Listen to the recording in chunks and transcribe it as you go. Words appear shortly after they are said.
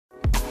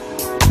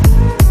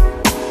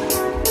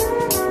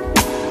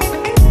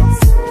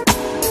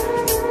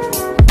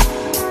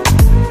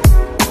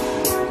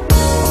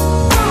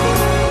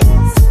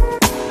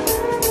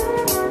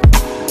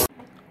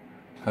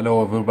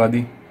Hello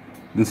everybody,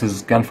 this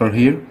is Canfer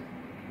here.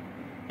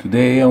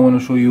 Today I want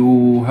to show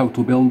you how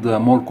to build a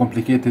more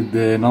complicated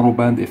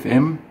narrowband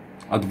FM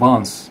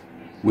advance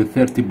with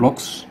 30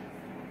 blocks,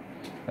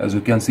 as you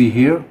can see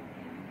here.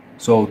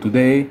 So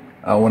today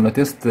I want to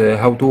test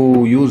how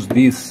to use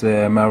this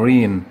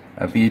marine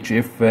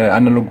VHF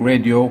analog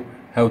radio,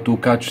 how to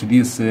catch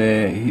this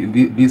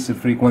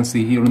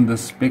frequency here in the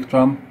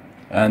spectrum,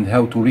 and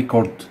how to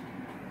record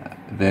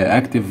the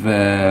active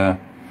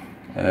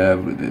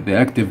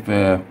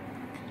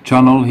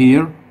channel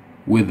here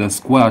with the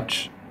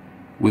Squelch,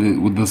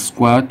 with the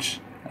Squelch.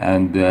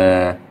 And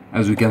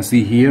as you can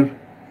see here,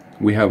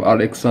 we have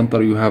RX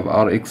center, you have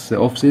RX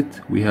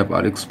offset, we have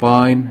RX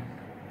fine,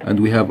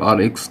 and we have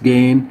RX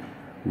gain.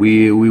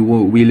 We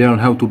learn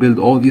how to build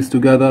all these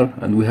together,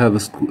 and we have a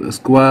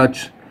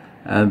Squelch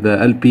and the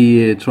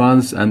LP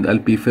trans and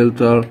LP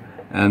filter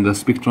and the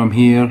spectrum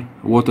here,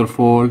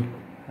 waterfall,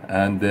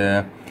 and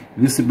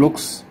these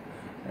blocks.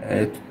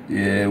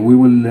 We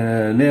will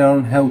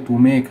learn how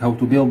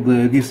to build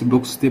these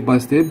blocks step by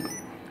step,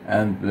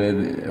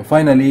 and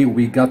finally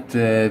we got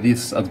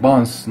this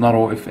advanced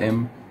narrow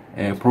FM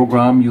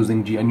program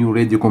using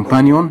GNU-RADIO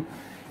Companion,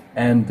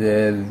 and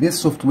this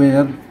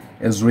software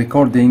is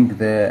recording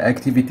the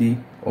activity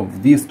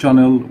of this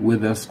channel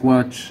with a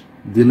Squelch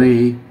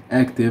delay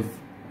active.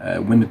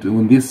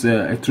 When this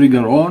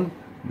trigger on,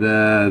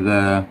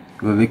 the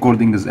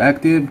recording is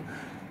active.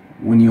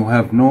 When you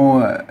have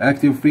no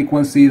active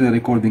frequency, the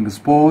recording is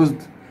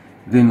paused.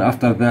 Then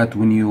after that,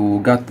 when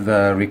you got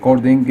the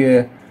recording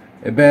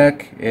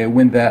back,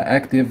 when the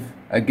active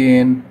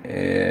again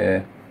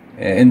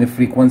in the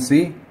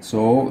frequency,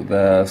 so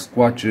the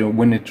Squelch,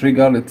 when it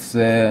trigger,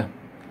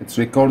 it's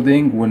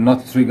recording. When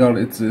not trigger,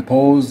 it's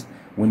paused.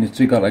 When it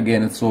trigger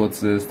again, it's still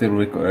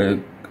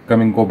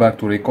go back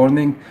to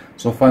recording.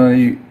 So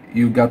finally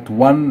you got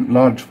one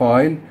large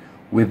file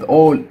with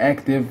all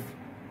active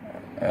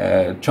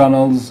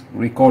channels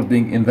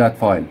recording in that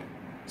file.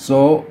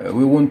 So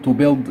we want to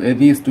build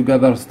these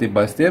together step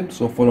by step,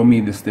 so follow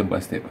me this step by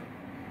step.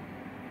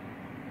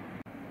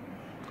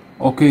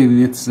 Okay,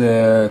 let's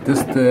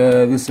test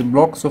this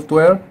block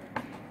software.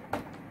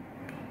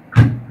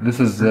 This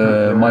is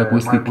Mike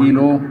Whiskey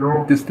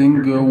Kilo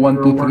testing 1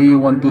 2 3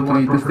 1 2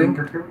 3 testing.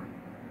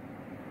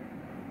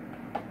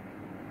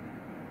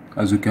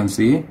 As you can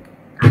see,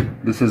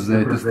 this is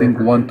testing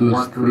 1 2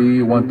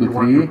 3 1 2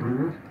 3.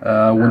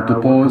 Want to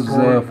pause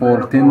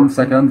for 10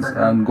 seconds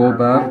and go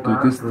back to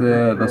test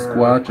the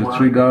Squelch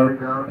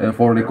trigger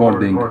for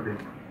recording.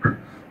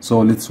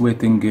 So let's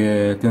waiting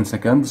 10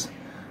 seconds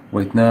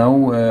right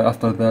now.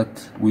 After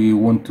that we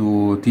want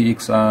to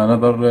TX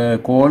another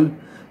call.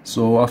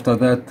 So after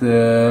that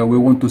we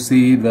want to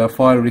see the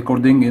file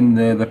recording in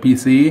the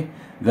PC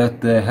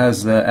that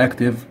has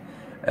active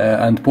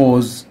and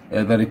pause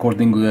the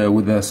recording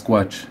with the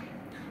Squelch.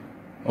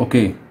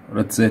 Okay,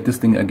 let's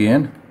testing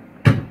again.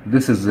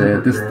 This is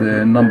test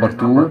number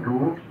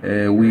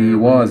 2. We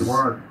was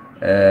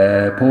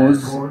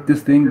pause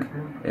testing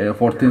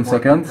for 10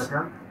 seconds.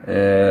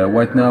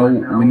 Right now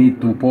we need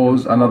to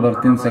pause another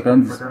 10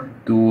 seconds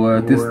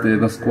to test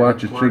the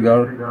Squelch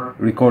trigger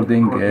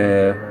recording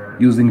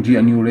using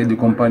GNU-RADIO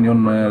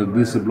Companion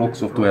this block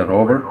software.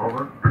 Over.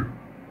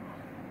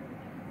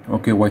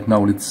 Okay, right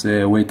now let's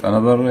wait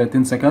another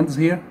 10 seconds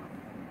here.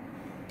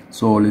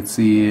 So let's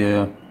see,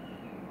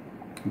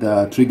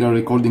 the trigger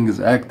recording is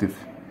active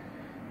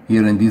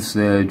here in this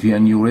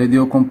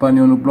GNU-RADIO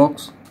Companion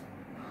blocks.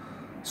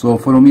 So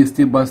follow me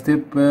step by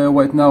step.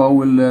 Right now I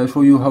will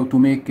show you how to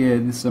make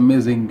this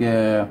amazing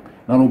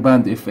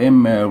narrowband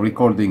FM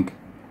recording.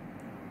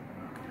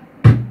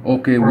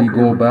 Okay, we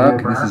go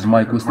back. This is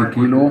Mike Whiskey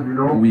Kilo.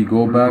 We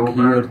go back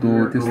here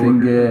to testing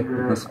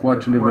the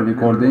Squelch level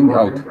recording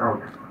out.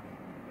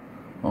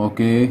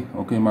 Okay,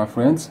 my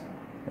friends.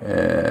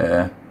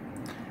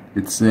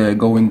 It's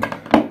going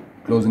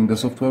closing the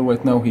software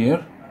right now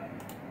here.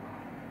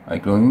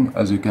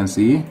 As you can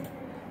see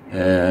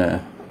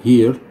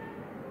here,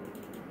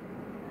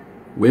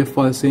 wave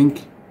file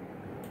sync.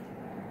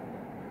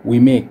 We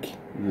make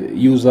the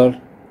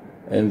user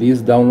and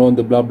this download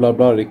the blah blah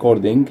blah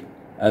recording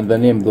and the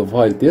name of the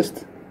file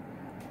test.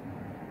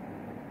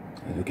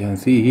 As you can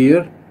see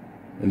here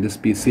in this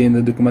PC in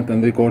the document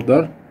and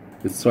recorder.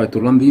 Let's try to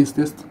run these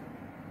tests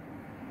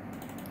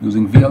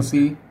using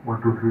VLC.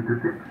 1 2 3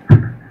 testing.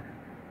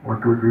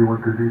 1 2 3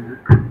 1 2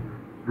 3.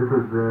 This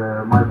is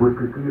my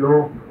Whiskey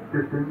Kilo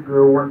testing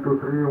 1 2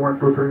 3 1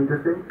 2 3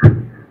 testing.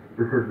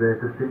 This is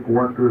testing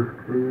 1 2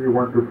 3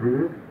 1 2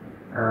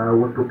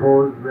 3. Want to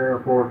pause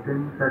for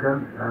 10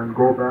 seconds and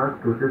go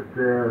back to test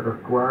the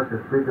Squelch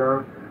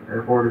trigger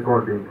for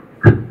recording.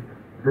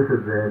 This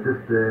is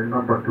test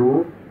number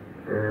 2.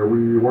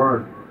 We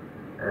was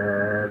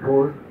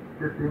pause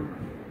testing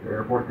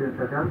for 10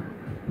 seconds.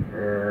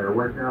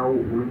 Right now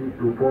we need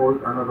to pause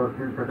another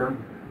 10 seconds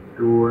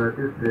to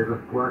test the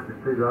Squelch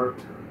trigger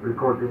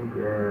recording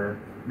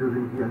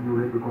using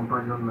GNU-RADIO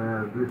Companion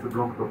this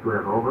block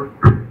software. Over.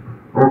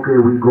 Okay,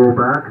 we go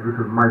back. This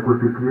is Mike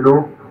Whiskey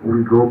Kilo.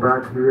 We go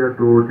back here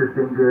to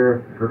testing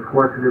the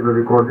Squelch level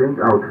recording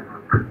out.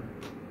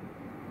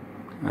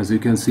 As you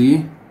can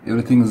see,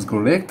 everything is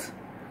correct.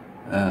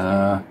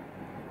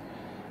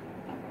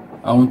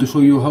 I want to show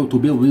you how to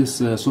build this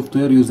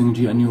software using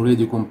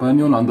GNU-RADIO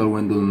Companion under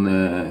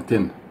Windows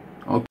 10.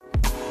 Okay.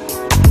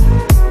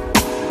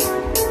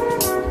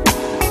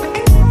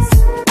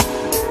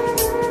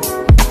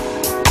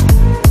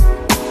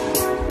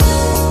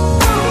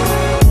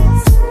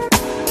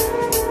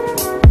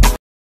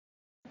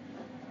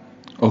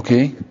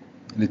 Okay,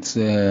 let's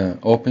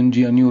open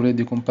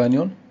GNU-RADIO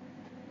Companion.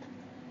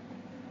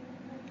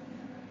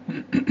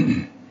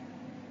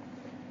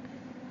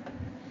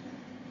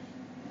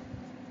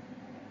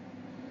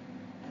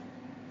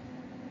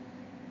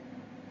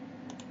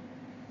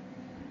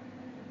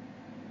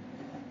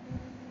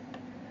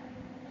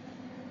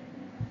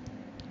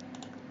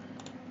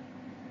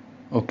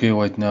 Okay,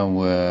 right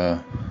now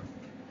a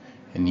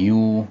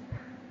new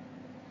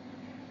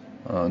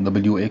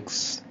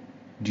WX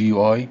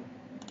GUI.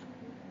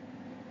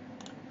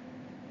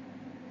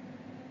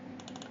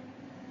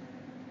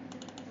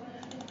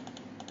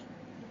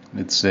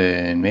 Let's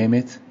name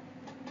it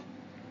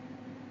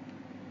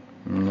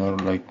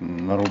like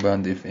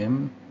narrowband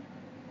FM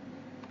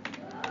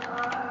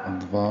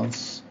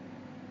advance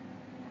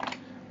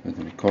with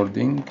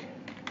recording,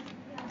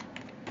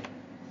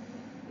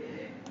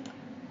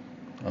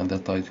 and the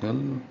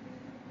title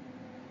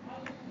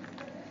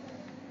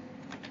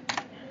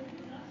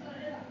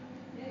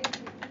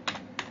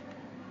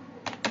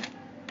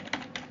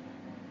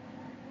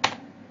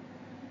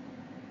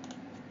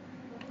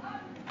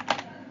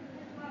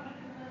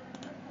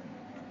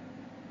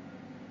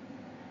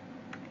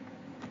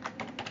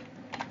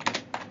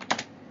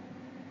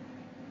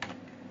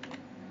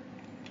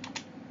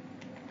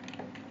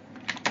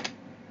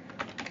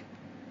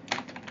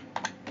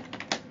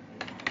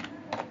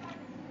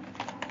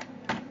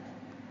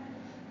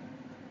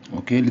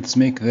okay. Let's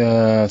make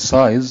the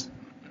size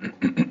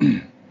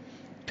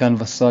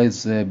canvas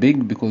size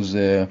big, because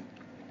we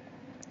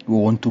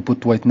want to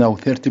put right now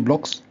 30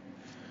 blocks.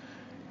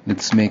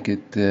 Let's make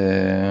it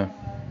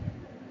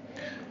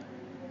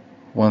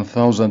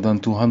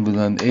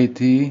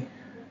 1280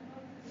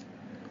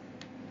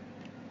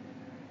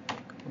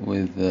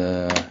 with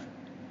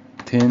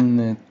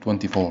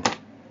 1024.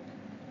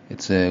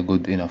 It's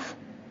good enough.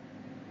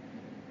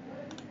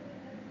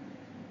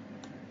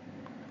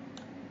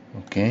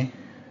 Okay.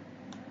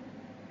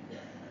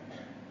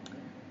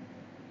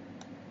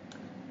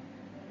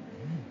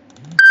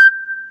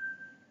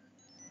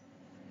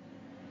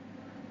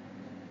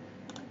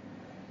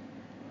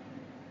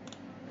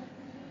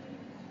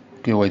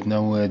 Okay, right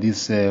now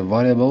this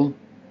variable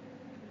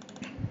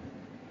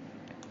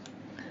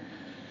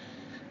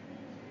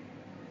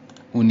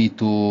we need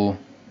to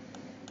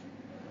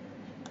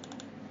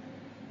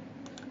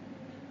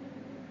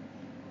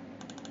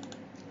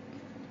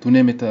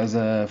name it as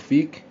a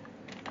freak,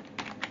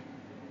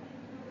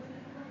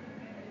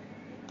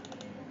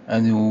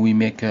 and we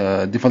make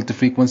a default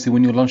frequency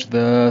when you launch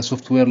the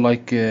software,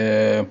 like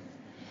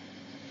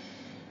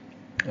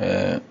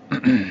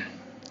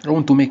I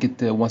want to make it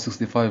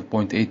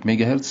 165.8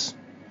 megahertz,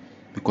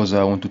 because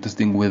I want to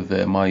testing with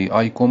my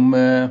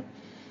ICOM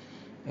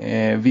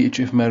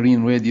VHF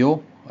Marine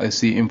radio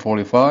IC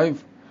M45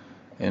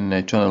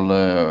 in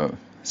channel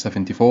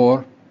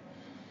 74.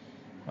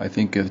 I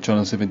think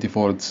channel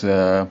 74 it's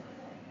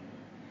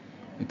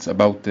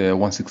about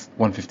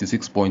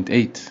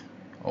 156.8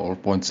 or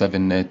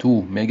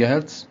 0.72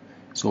 megahertz.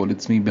 So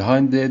let's me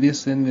behind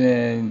this in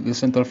the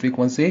center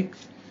frequency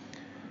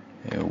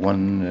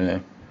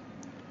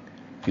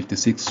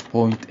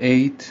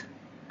 156.8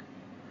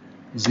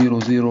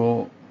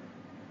 00000.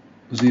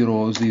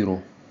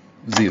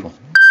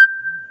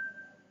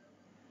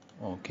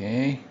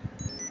 Okay.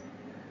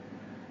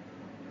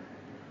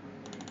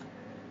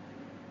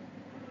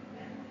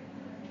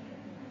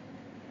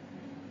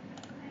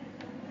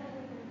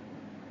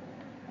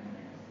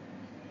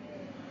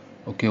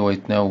 Okay,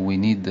 right now we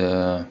need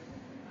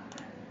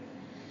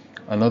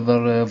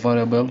another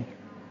variable.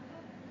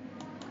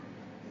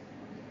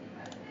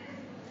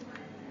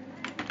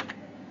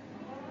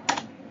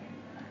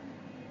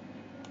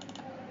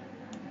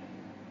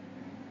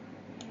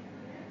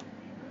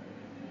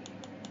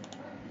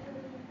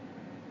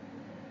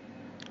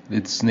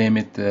 Let's name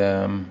it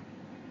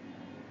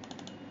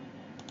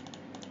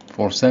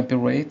for sample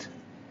rate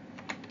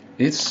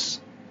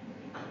is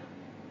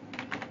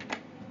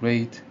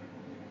rate.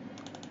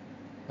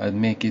 I'd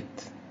make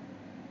it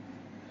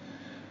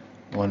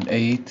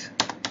 1.8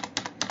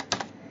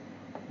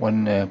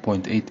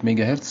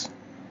 megahertz.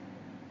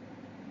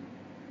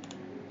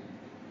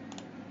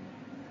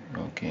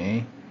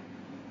 Okay.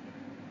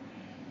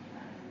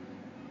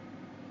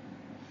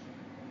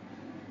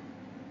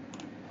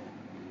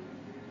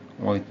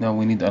 Right now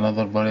we need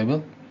another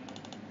variable.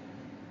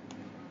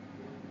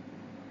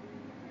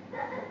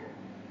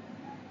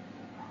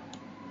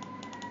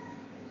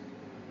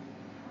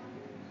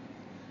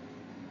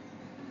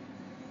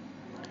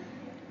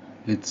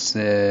 Let's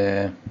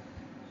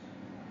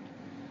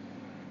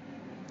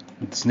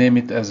name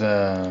it as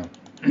a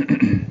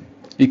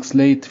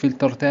X-late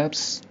filter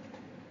tabs.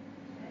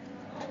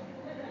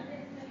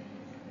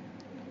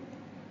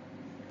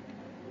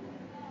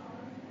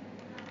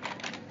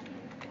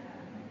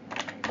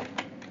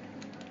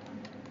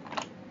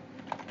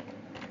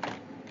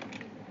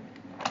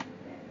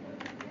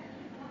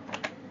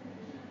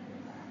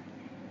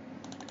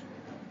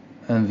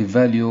 and the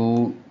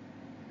value,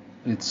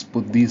 let's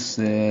put this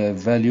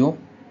value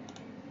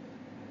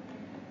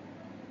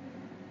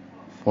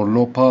for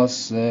low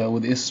pass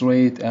with S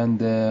rate, and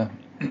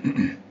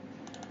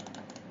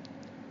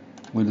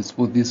let's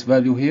put this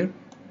value here.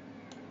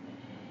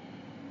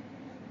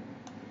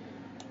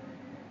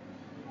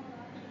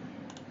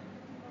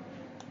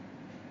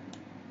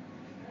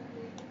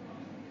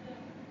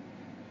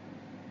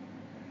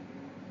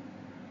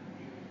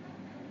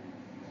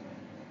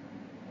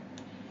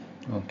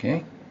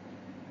 Okay.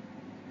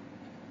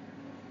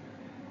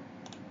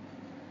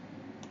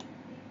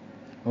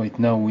 Right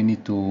now we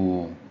need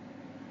to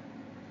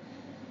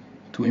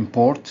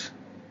import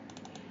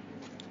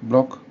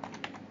block.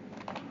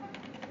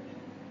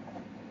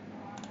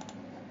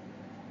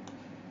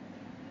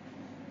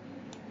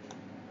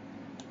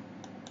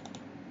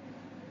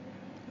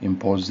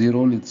 Import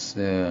 0. Let's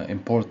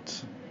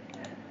import.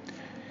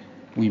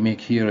 We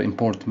make here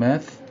import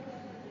math.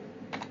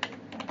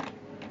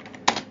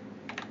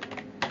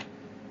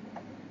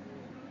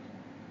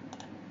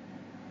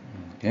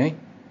 Okay.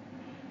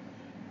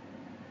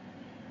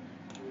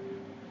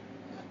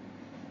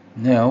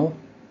 Now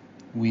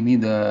we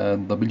need a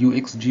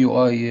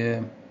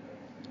WXGUI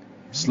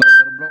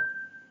slider block.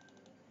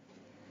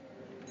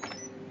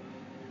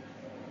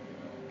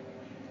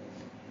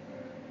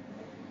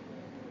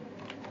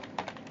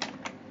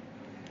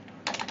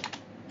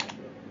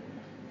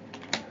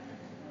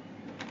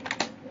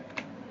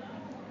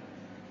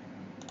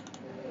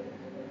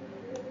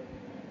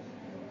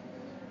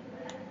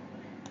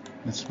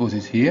 Let's put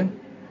it here,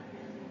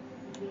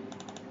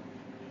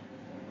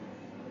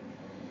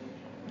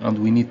 and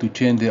we need to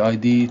change the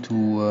ID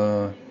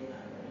to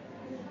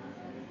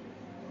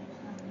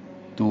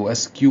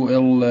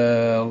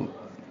SQL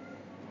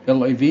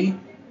LIV.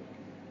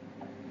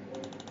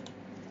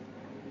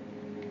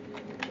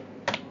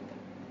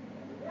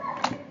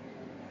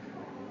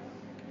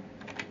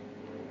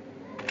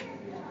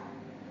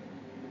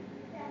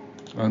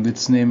 And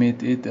let's name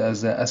it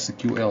as a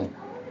SQL.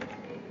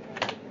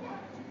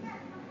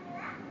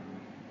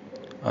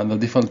 And the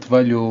default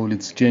value,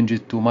 let's change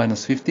it to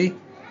 -50.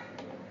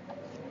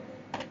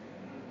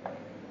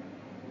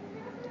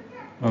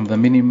 And the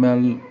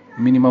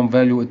minimum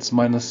value, it's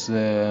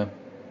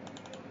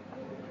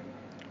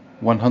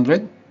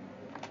 -100.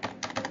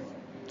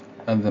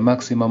 And the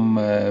maximum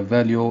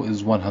value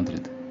is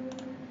 100.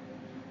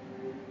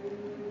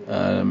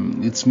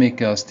 Let's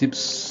make a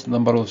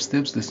number of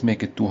steps. Let's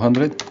make it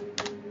 200.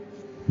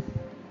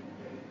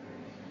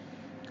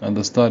 And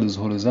the style is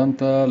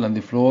horizontal, and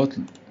the float,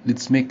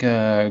 let's make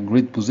a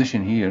grid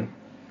position here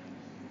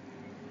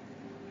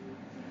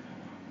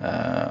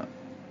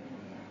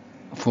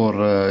for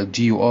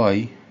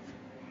GUI.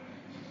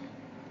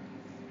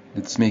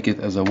 Let's make it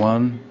as a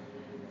 1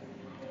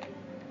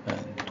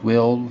 and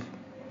 12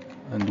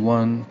 and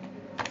 1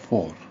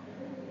 4.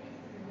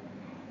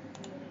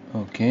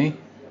 Okay.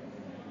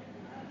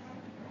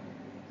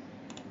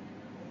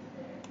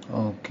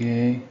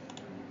 Okay.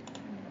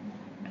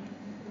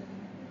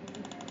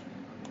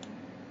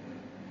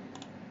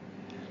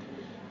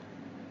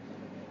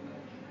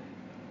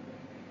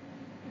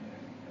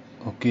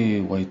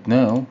 Okay, right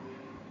now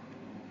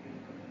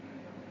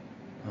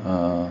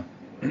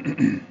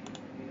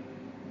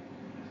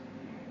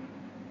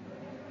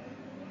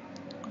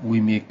we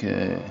make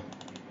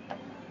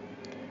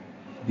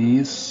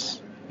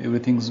this,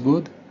 everything's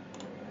good.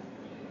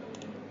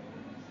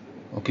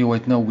 Okay,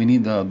 right now we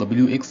need a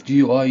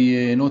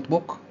WXGUI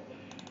notebook.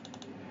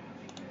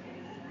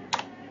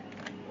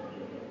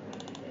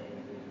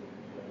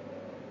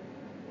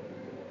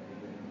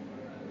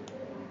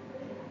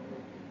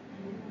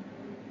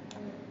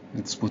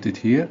 Let's put it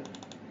here.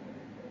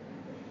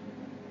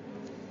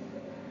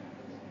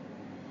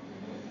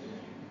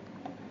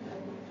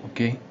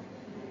 Okay.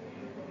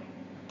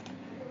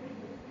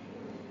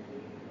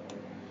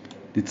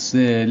 Let's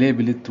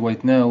label it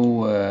right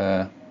now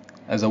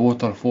as a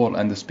waterfall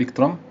and a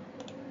spectrum.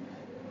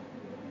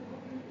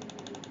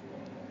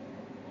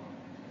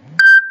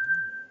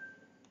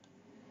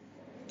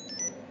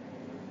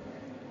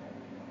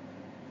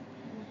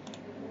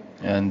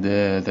 And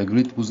the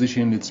grid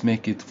position, let's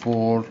make it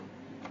 4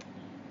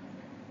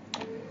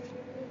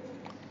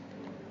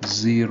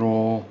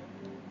 0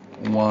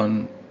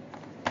 1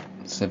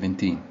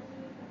 17.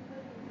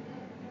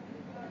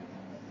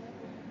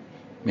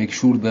 Make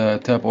sure the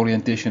tab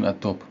orientation at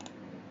top.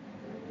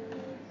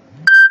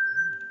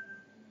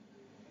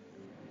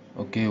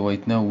 Okay,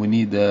 right now we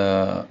need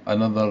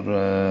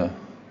another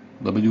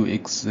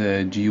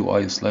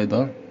WXGUI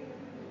slider.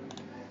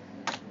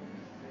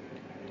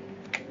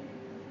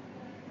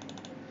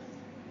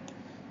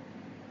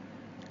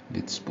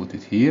 Let's put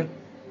it here.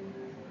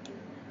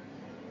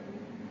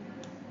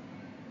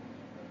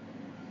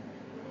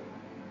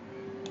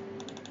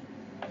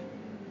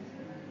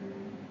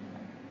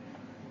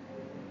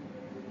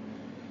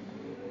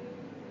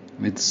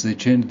 Let's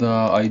change the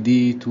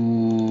ID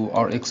to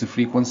RX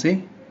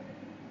frequency.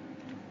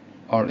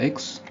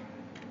 RX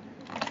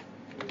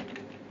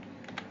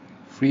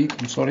freak,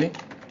 I'm sorry.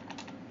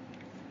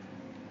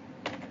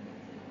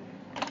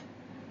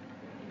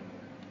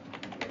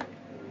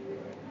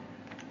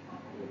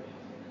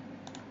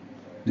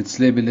 Let's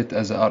label it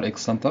as a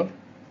RX center.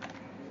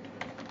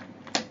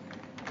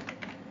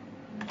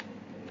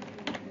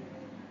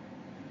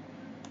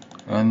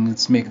 And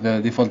let's make the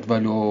default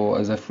value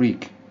as a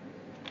freak.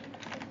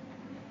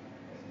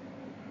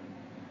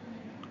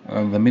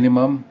 And the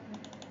minimum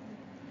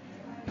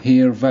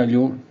here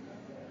value,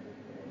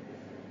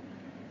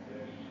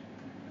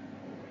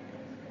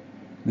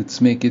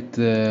 let's make it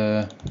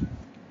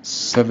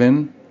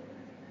 7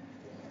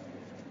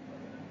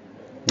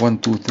 1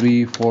 2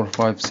 3 4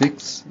 5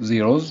 6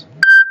 zeros.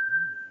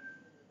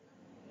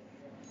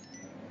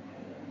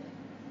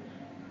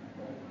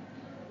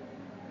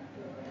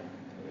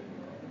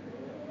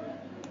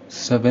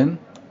 Seven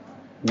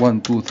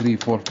 1 2 3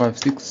 4 5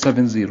 6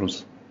 7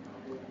 zeros.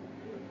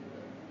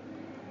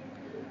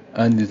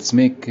 And let's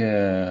make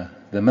the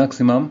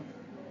maximum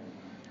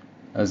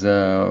as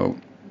a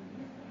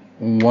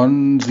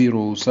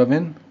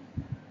 107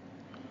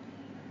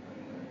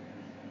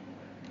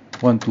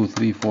 1 2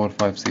 3 4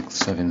 5 6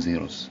 7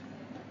 zeros.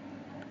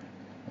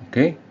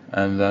 Okay,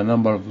 and the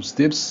number of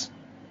steps,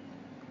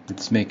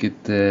 let's make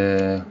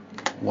it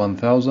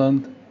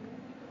 1000.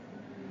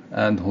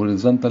 And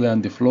horizontally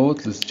and the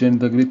float, let's change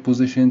the grid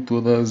position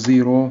to the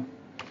 0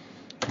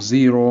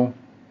 0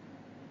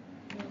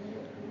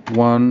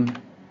 1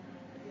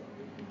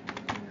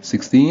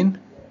 16.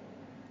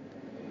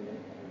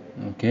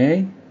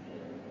 Okay,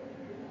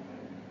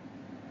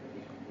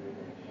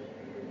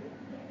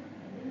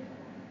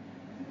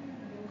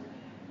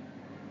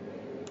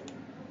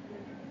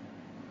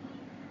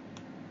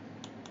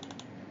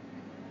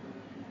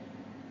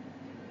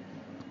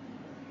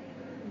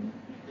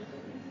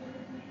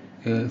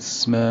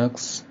 S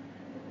max.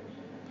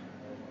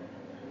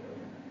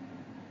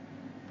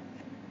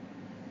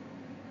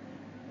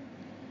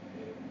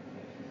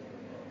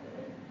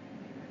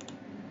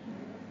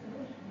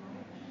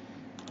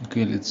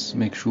 Okay, let's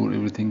make sure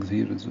everything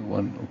here is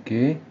one.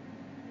 Okay,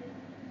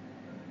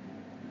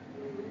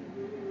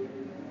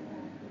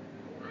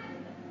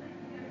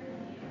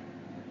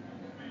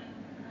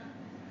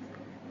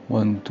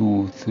 one,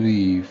 two,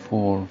 three,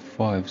 four,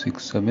 five,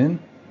 six, seven,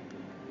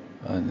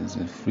 and there's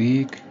a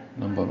freak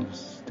number of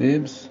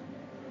steps.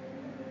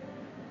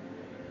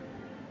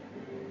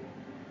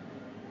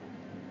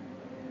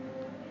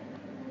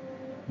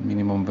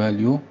 Minimum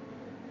value.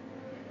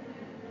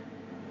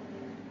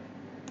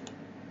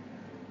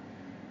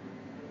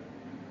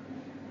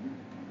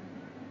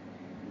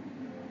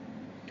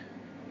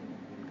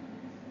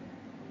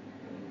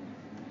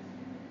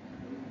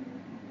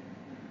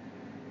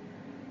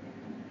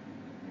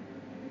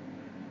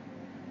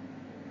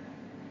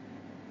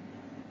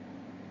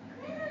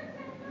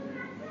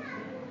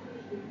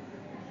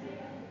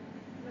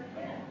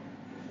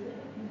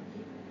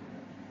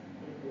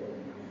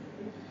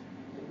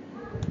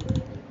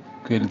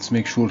 Okay, let's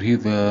make sure here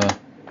the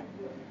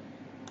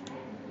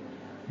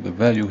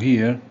value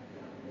here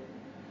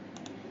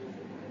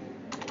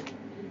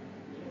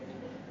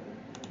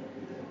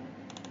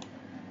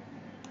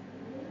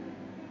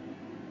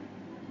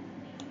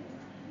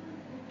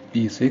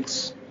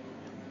P6.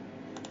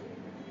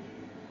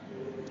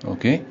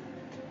 Okay,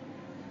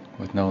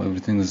 right now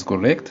everything is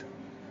correct.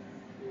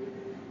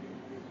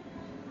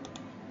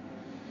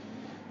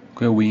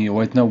 Okay,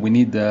 right now we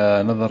need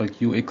another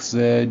QX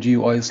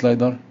GUI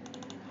slider.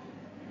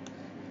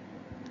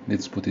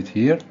 Let's put it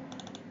here.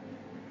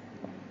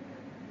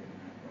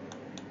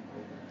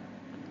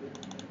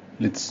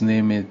 Let's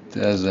name it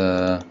as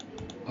a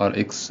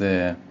RX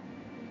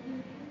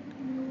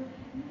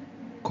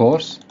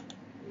course.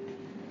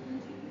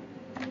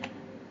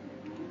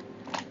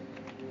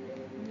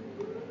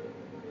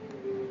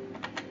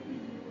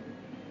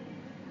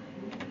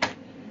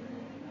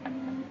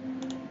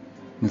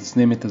 Let's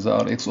name it as a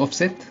RX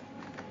offset.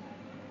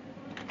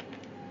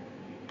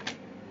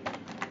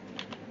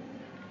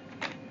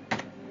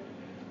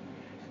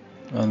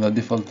 And the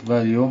default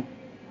value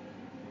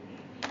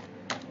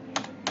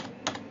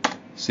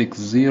 6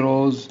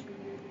 zeros,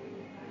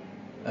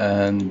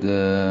 and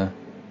the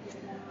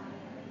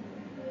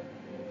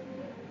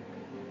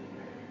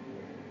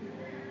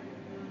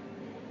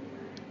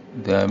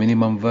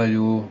minimum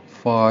value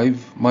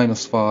 5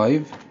 minus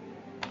 5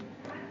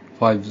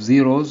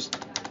 zeros.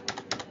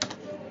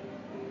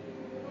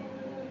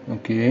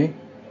 Okay,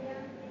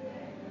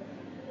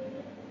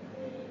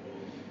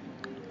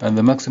 and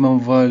the maximum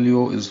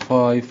value is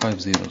 5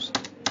 zeros.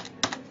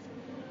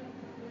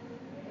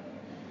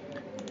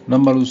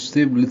 Number of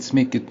steps, let's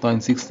make it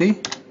 960,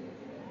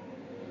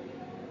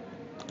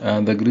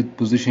 and the grid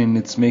position,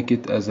 let's make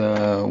it as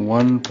a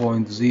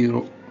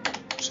 1.0,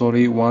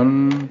 sorry,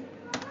 1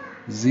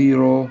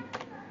 0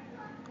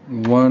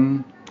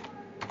 1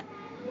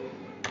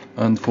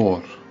 and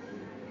 4.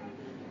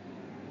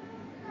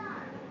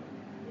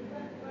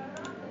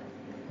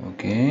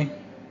 Okay,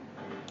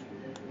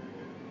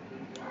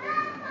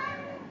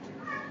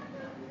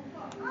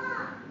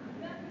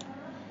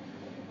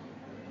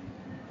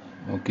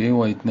 okay,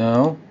 right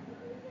now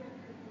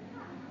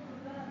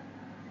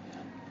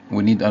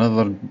we need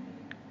another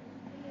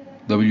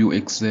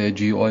WX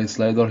GUI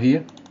slider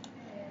here.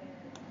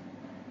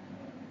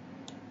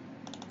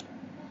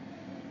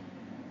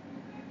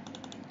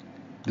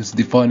 let's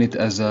define it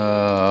as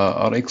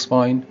a RX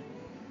fine,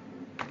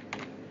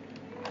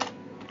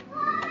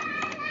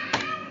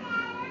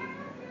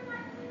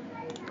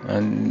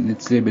 and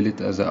let's label it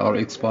as a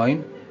RX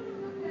fine.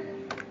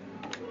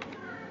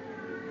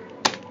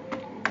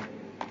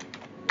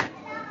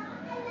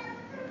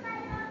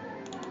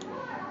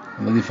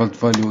 And the default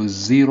value is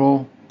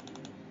 0,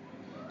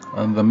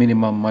 and the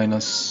minimum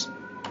minus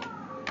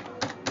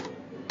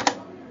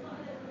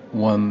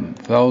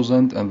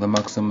 1000, and the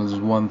maximum is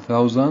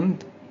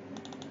 1000,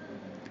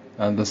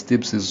 and the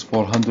steps is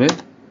 400.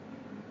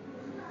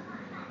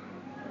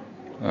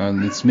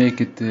 And let's make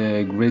it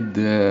grid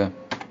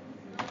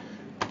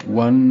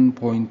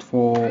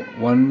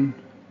 1.41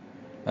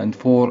 and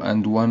 4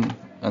 and 1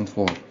 and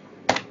 4,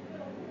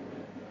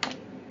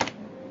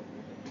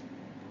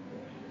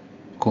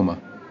 comma.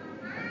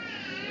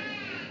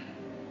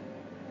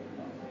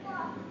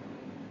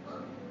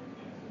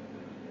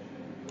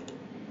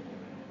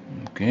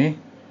 Okay,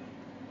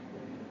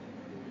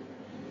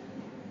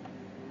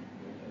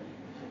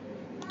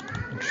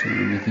 make sure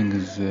everything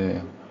is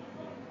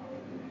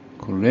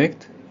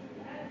correct.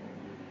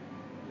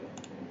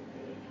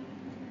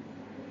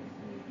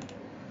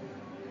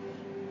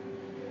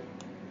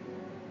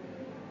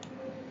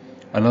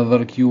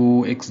 Another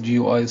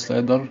QXGUI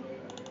slider.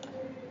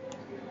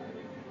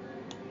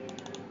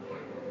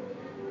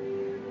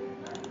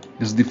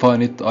 Let's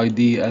define it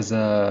ID as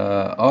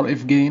a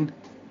RF gain.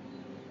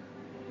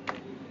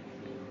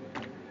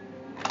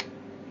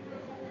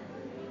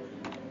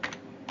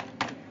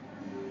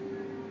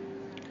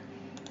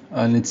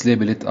 And let's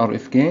label it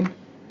RF gain.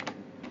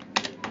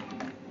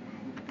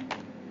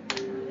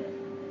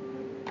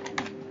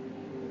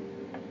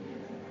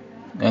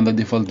 And the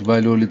default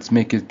value, let's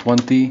make it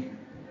 20.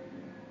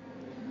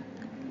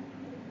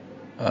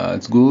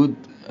 It's good.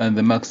 And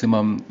the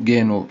maximum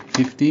gain of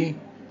 50.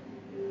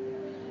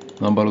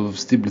 Number of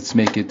steps, let's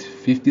make it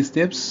 50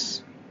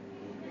 steps.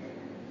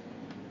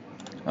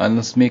 And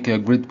let's make a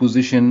grid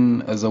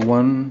position as a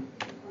 1,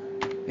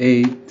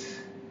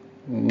 8,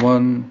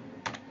 1,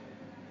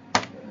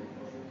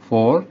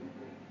 4.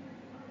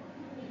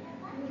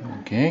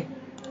 Okay,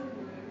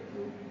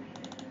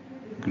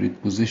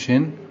 grid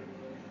position.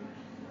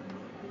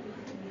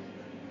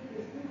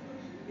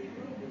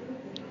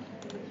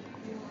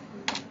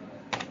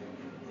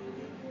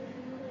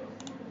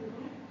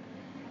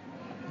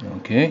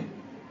 Okay,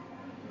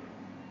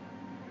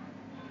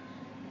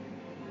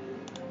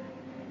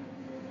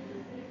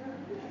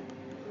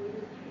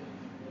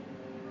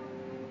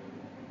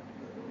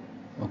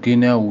 okay,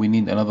 now we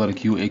need another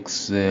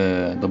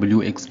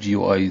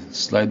WXGUI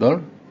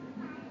slider.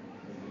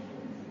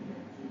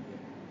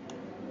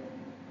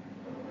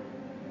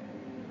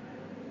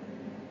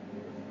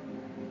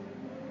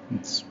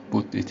 Let's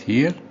put it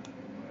here.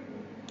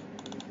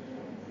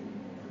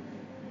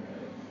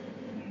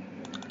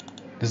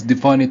 Let's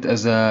define it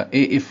as a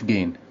AF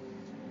gain.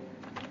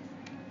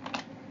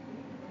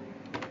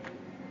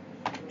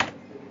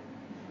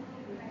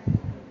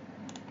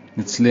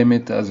 Let's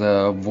limit as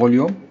a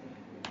volume.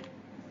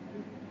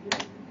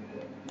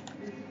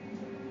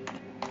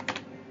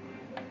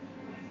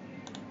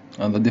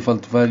 And the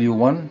default value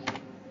 1.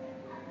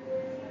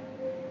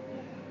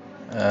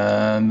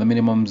 And the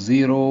minimum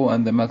 0,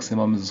 and the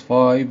maximum is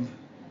 5.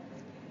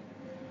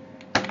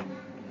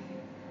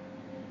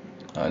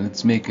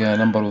 Let's make a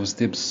number of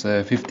steps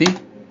 50.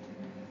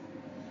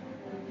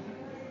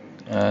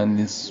 And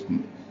let's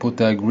put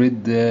a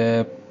grid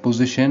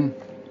position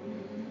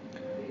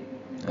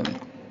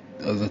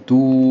as a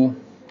 2,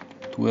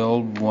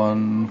 12,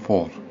 1,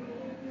 4.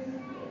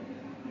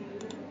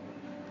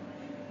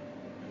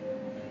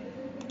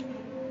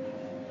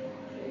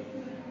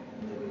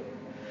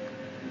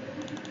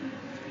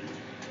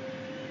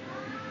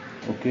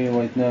 Okay,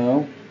 right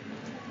now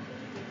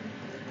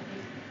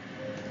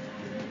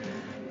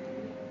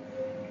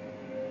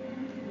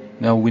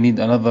we need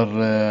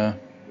another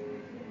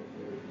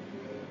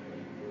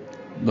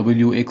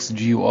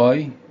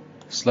WXGUI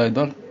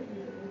slider.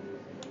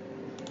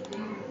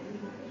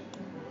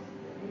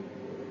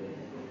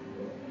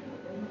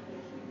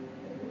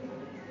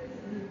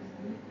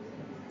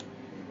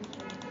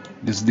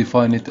 Let's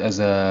define it as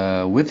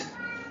a width,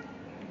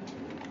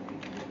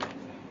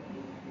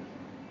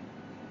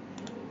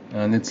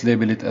 and let's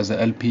label it as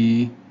a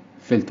LP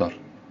filter.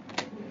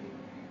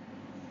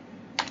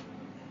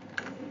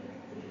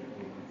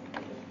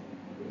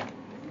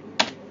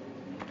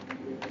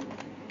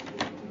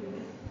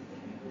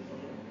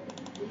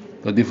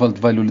 The default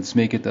value, let's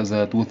make it as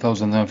a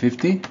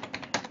 2050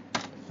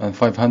 and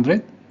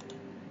 500.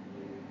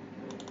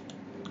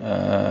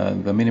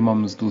 The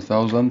minimum is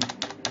 2000.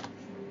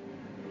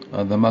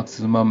 The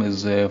maximum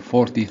is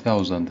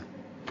 40,000.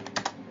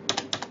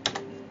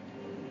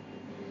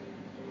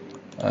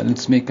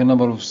 Let's make a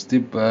number of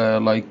steps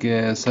like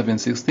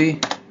 760.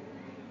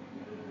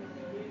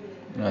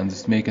 And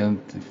let's make a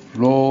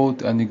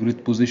float and a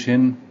grid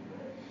position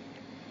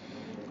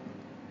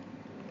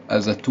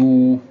as a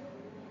 2,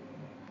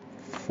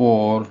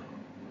 4,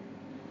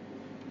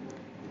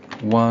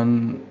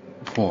 1,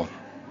 4.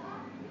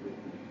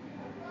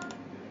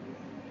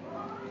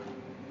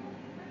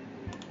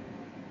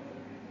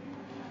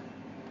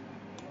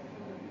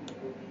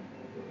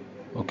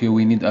 Okay,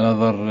 we need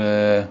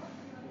another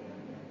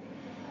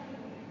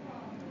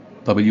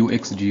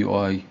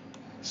WXGI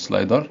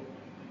slider.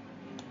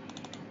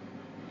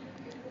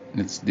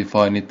 Let's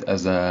define it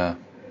as a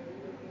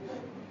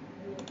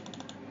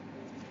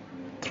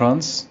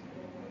trans,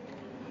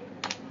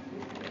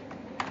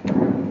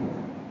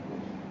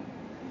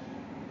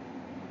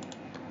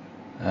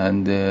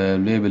 and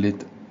label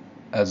it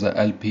as a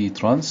LP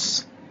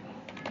trans,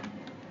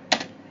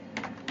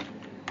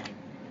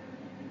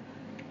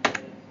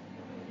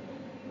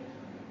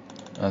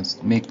 and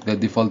make the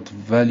default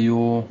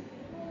value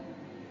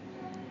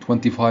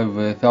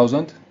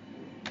 25,000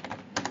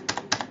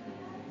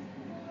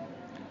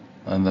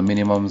 and the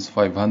minimum is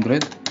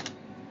 500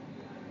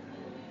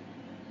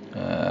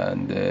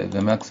 and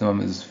the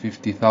maximum is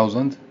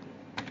 50,000.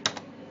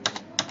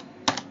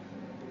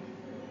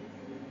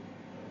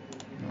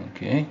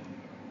 Okay,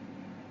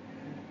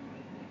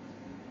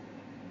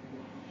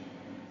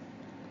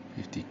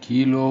 50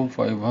 kilo,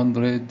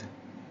 500.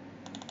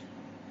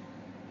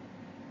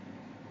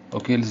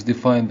 Okay, let's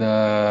define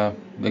the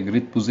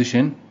grid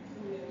position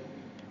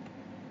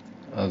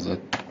as a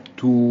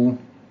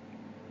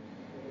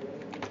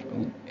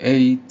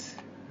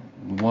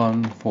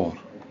 2814.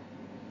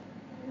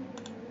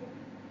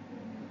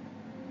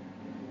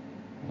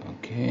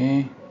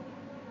 Okay,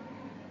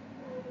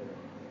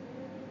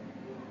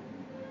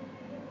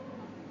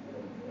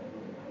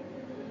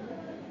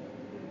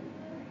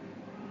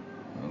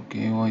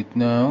 right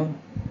now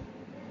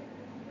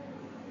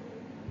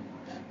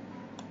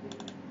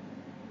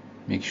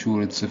make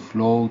sure it's a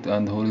float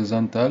and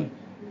horizontal.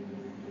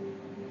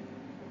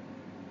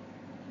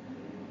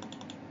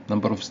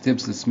 Number of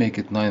steps, let's make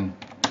it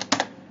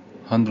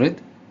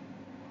 900.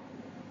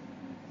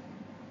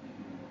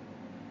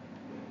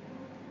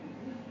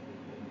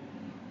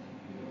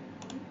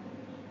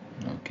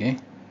 Okay,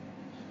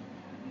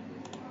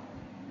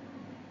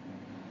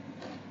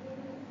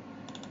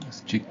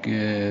 let's check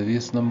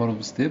this number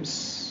of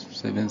steps,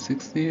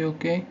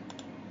 760.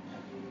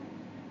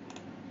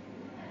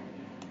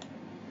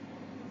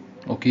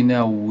 Okay,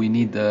 now we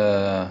need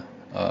a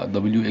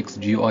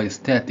WXGI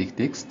static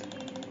text.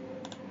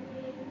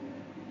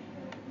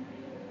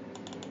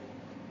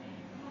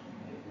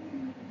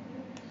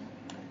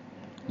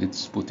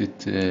 Let's put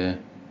it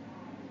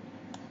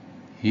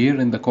here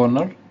in the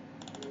corner.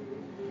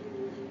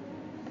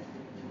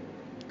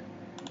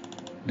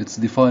 Let's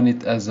define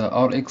it as a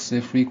RX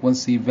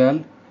frequency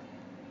val,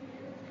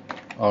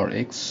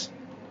 RX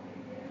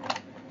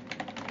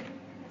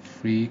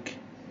freak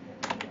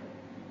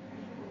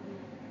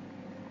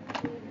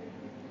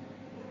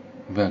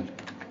val,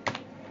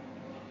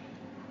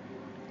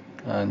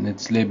 and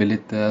let's label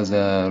it as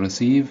a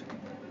receive.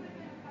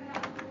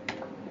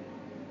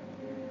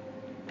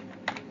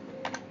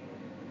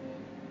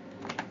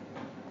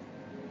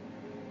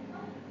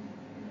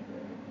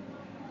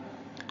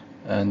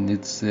 And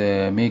let's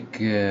make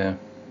the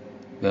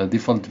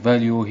default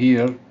value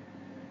here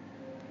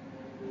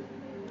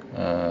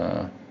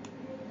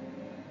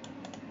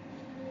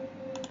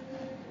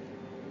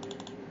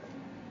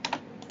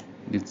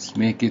let's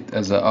make it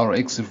as a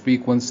RX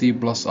frequency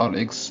plus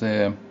RX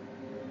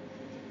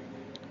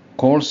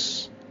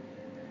coarse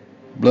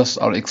plus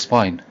RX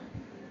fine.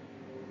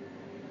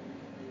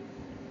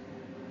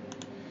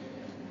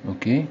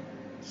 Okay,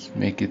 let's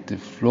make it a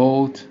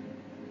float,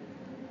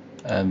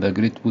 and the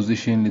grid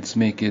position, let's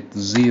make it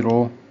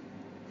 0,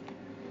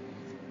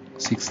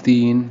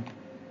 16,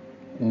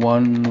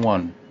 1,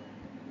 1.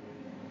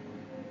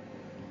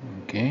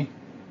 Okay,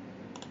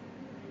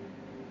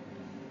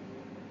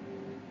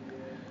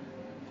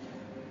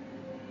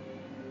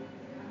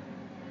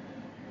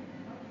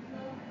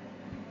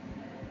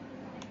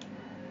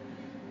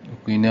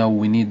 now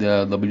we need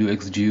a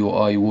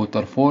WXGUI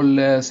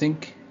waterfall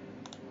sync.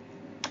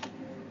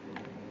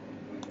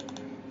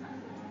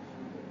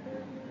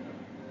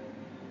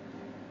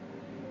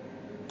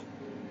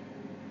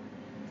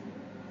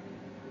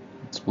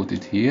 Let's put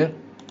it here.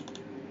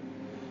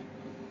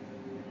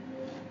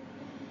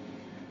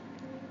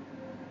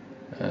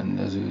 And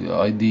as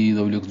ID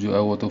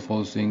WXGI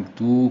waterfall sync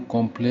 2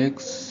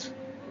 complex.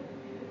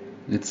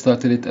 Let's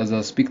title it as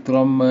a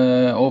spectrum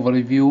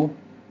overview.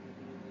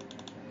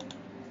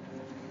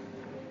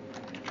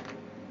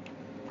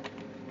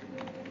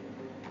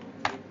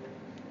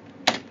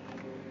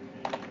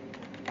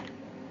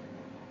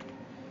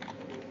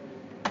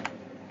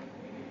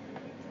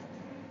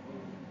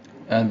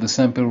 And the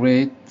sample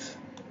rate,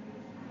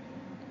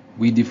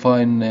 we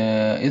define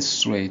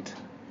S rate.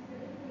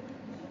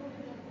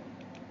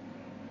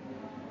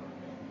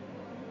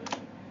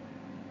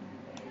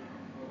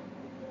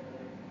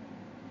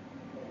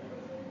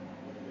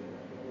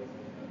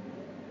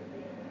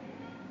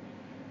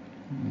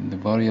 The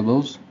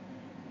variables,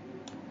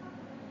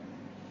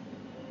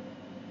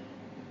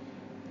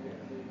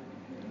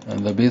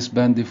 and the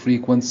baseband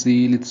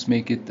frequency, let's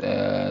make it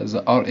as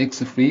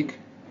RX freak.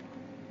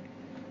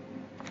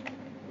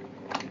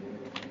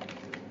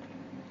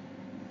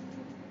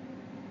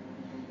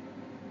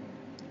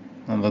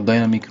 And the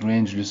dynamic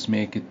range, let's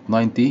make it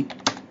 90.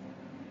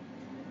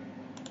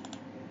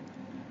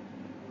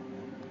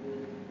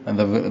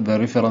 and the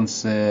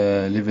reference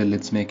level,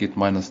 let's make it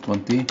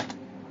 -20,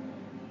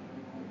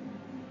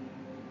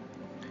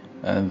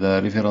 and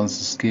the reference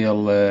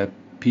scale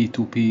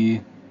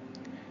P2P,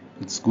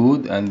 it's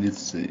good, and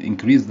it's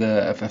increased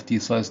the FFT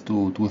size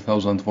to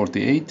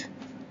 2048,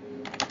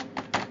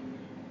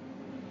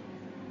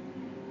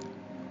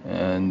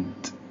 and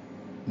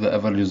the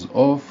average is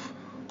off,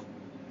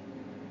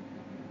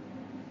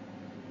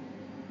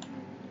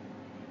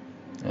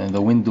 and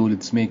the window,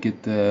 let's make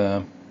it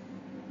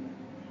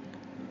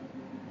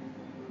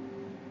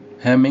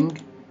Hamming,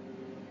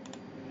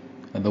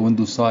 and the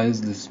window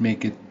size, let's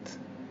make it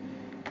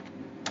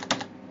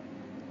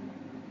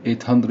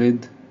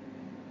 800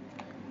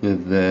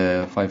 with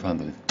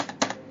 500.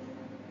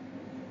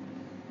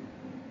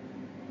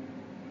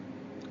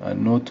 A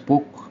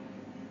notebook,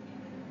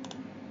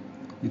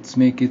 let's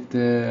make it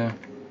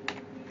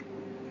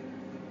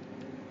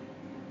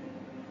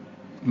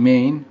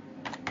main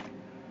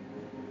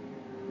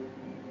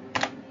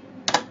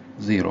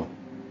 0.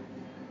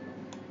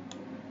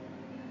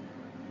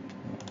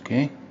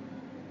 Okay.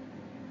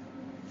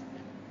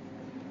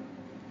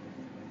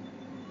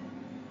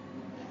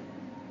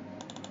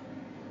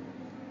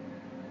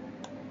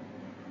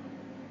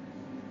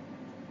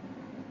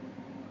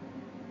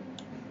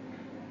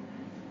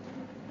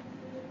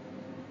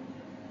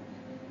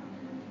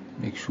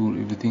 Make sure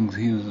everything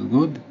here is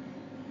good.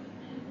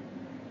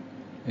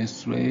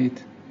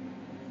 Straight.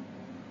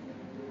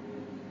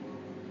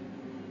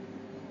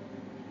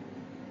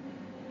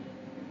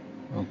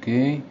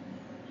 Okay,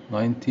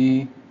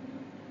 90.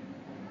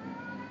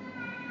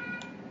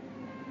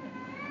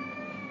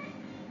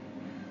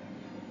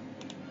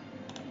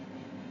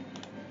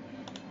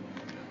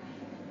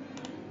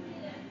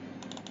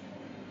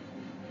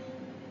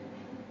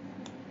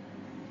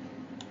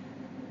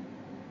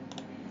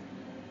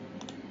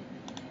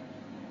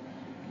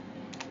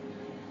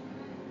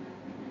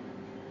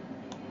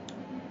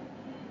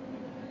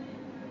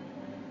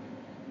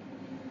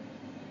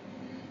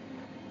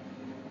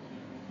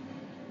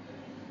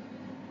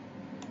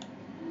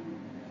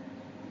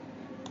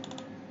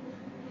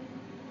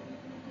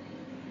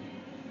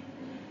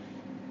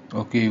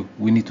 Okay,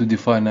 we need to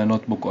define a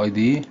notebook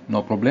ID,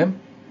 no problem.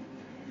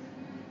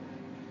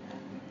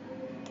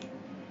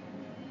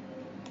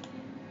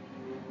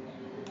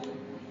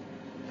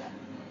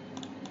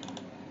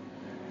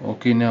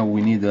 Okay, now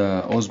we need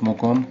a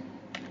Osmocom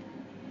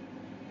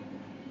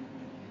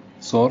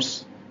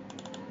source.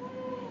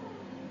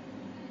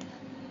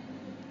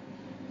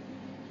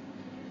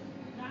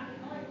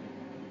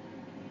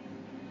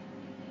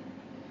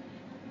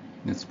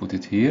 Let's put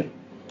it here.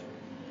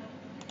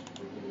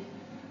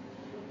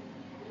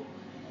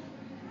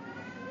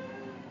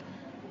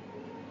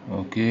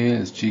 Okay,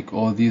 let's check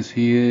all these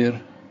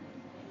here.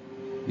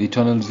 The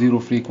channel 0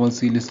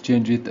 frequency, let's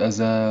change it as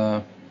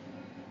a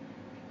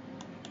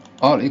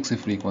RX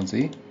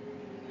frequency.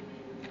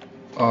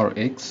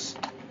 RX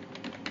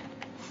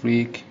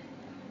freak.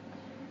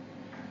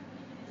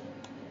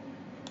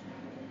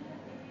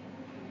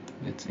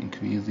 Let's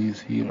increase these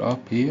here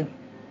up here.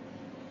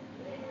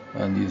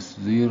 And this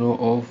 0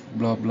 off,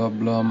 blah blah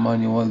blah,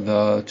 manual.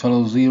 The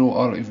channel 0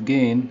 RF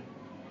gain,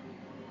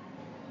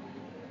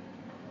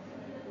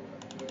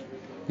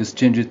 let's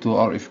change it to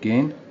RF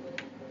gain.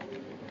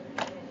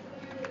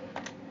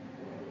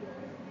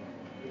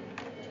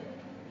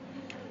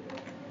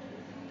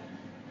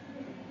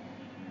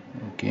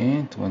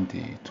 Okay,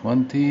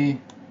 2020.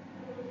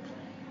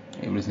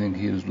 Everything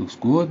here looks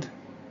good.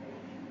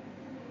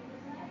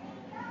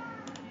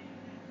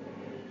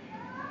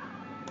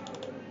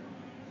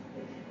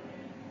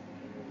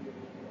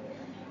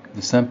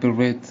 The sample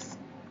rate,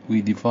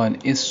 we define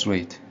S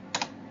rate.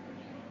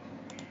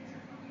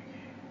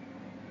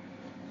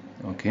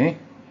 Okay.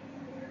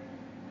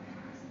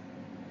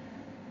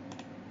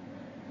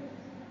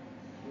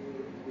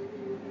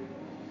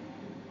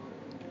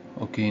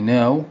 Okay,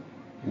 now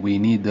we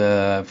need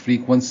a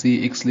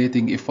frequency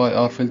oscillating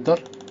FIR filter.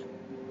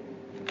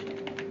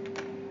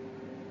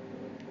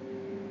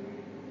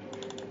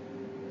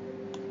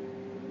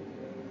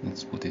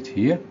 Let's put it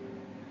here.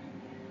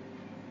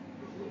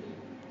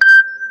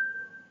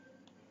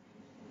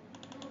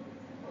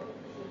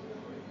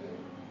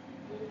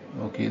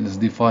 Okay, let's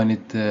define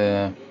it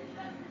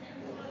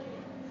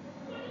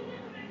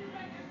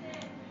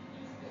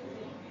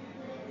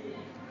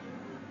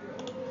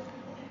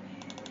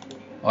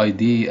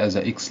ID as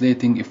a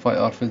oscillating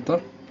FIR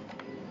filter.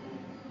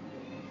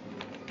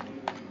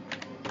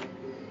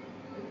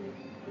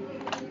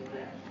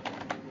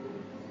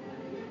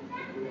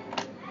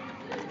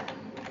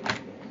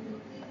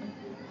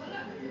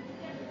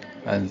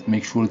 And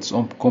make sure it's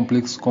on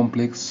complex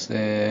tabs,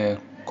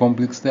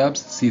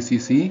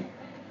 CCC,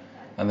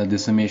 and the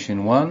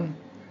decimation 1,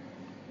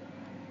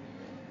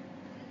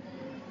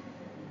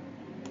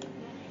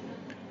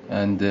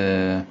 and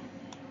the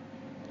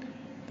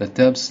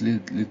tabs,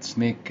 let's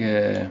make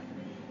the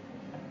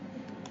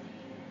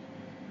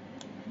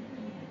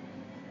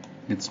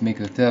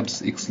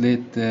tabs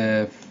oscillate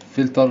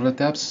filter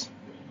tabs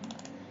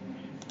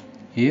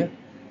here.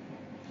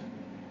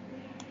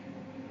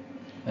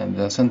 and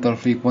the center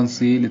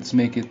frequency, let's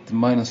make it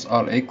minus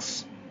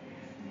RX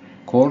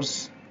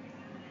coarse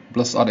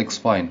plus RX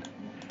fine.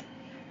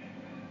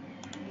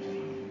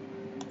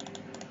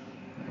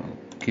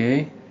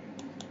 Okay,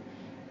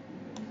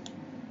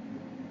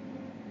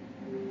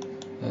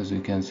 as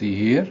you can see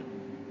here.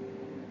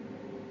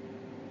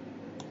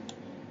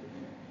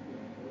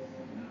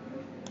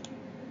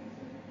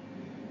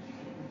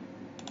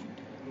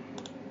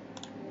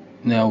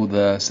 Now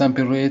the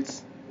sample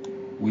rate,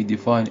 we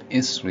define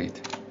S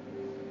rate.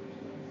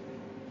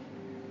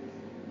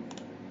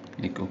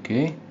 Click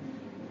OK.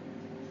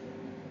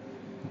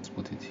 Let's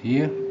put it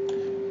here.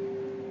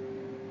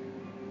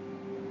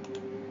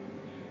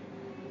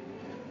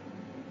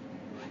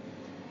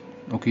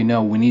 Okay,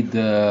 now we need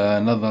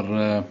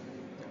another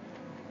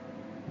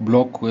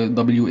block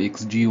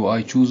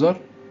WXGUI chooser.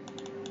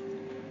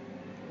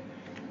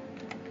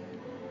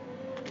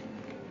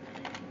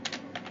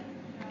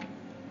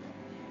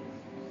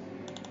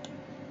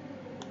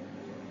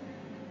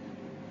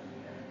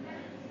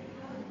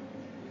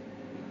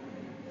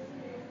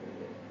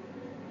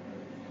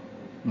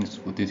 Let's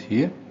put it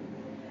here.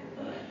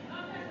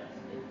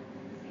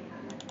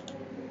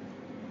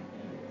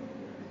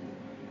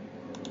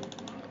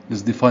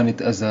 Let's define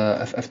it as a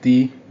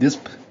FFT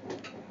disp.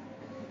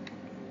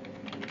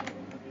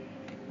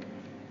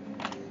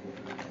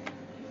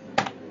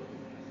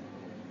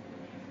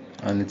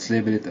 And let's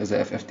label it as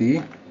a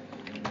FFT.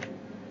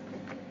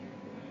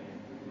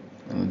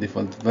 And the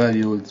default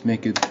value, let's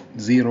make it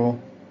 0.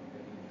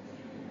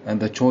 And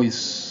the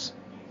choice,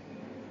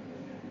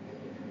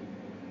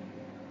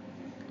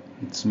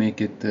 let's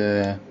make it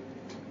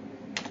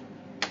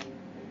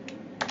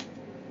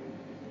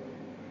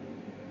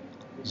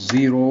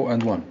 0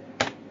 and 1.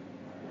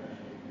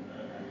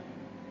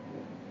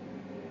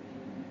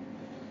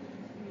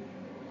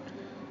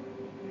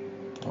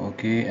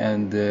 Okay,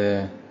 and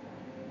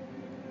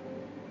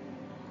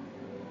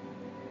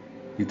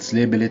let's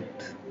label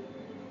it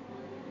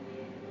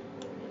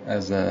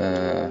as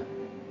a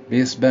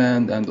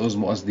baseband and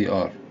Osmo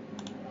SDR.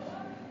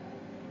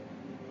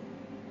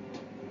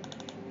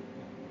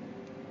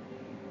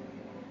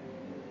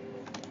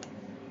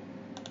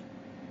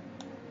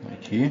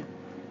 Okay,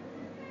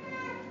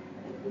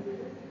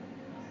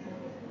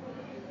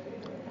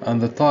 and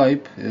the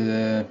type,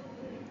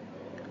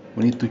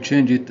 we need to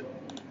change it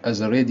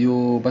as a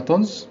radio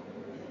buttons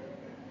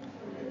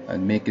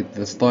and make it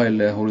the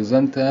style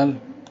horizontal,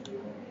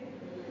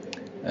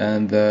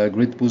 and the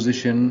grid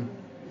position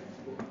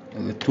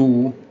the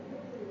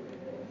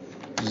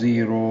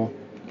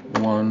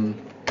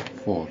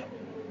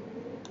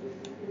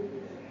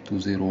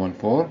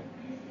 2014.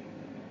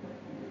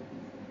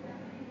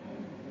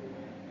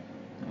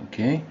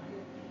 Okay,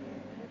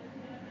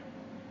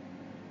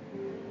 I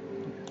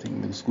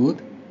think looks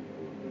good.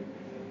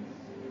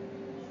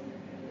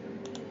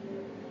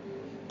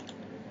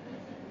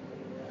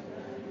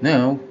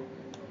 Now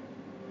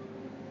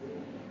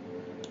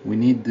we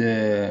need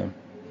the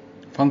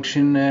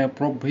function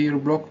prop here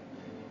block.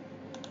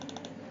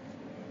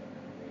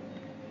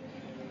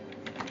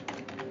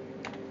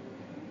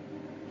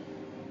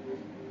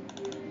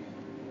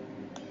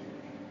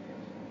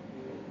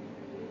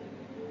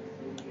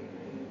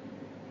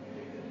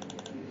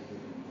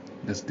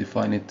 Let's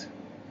define it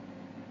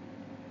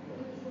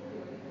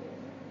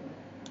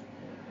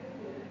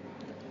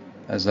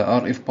as a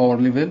RF power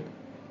level.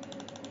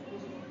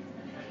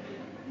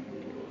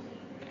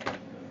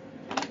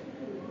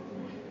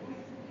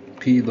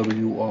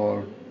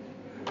 PWR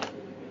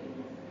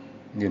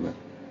given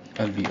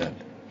LVL,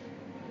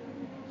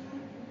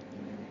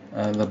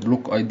 and the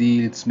block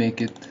ID, let's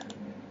make it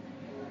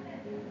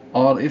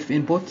RF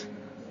input,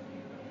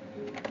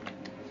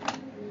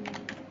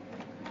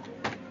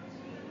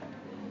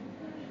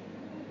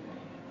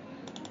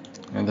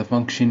 and the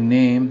function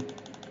name,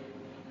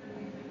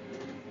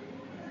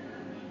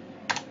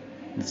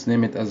 let's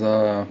name it as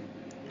a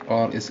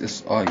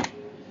RSSI,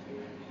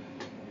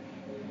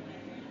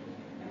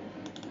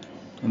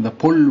 and the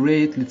pull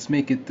rate, let's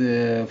make it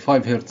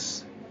 5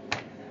 Hertz.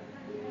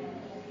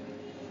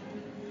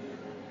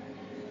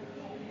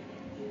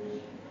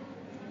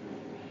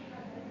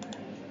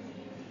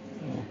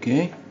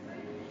 Okay,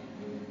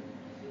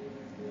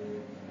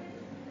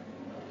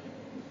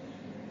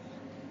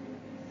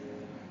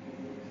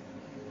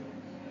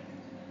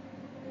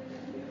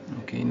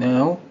 okay,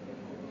 now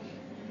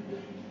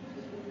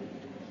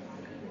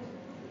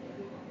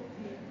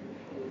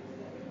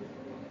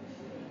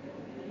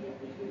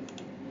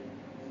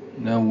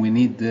we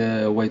need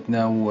right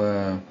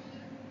now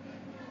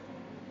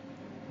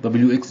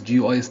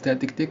WXGUI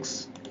static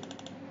ticks.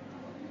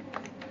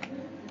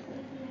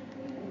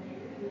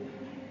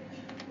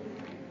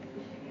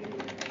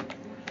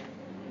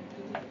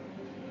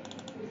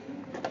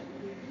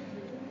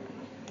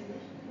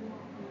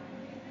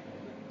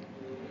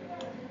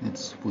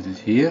 Let's put it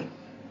here.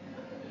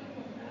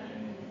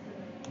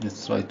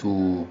 Let's try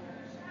to,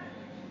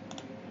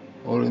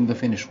 or in the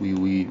finish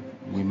we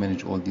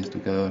manage all these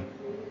together.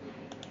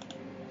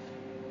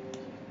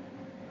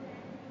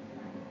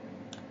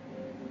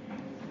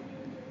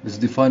 Let's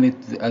define it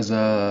as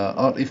a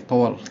RF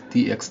power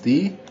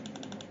txt,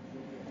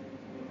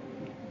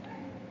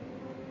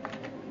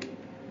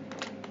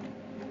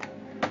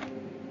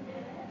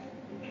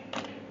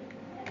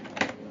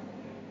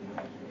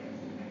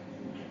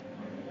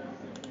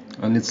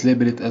 and let's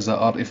label it as a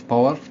RF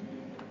power.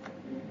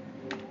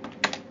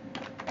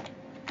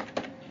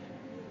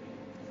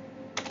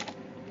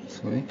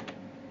 Sorry.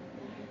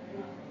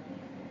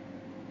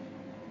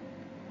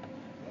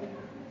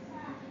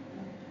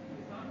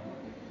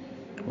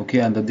 Okay,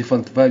 and the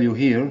default value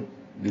here,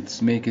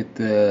 let's make it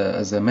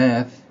as a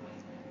math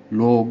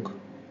log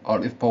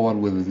RF power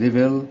with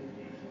level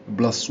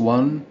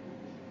 +1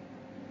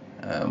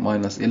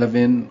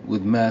 -11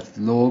 with math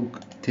log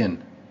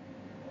 10.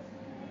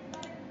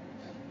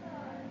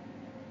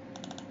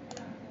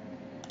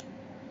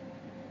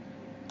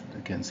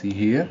 You can see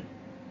here.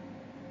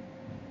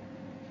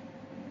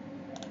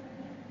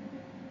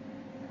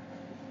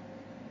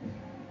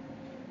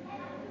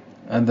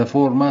 And the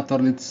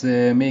formatter, let's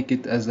make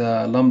it as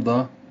a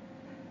lambda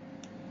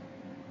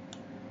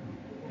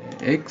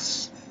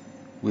x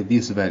with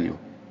this value.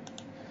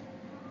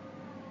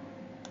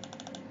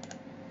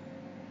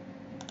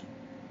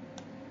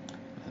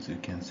 As you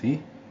can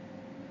see.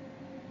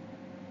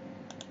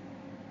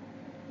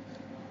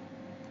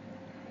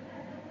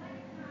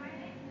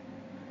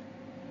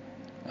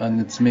 And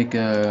let's make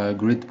a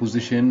grid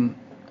position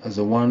as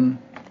a 1,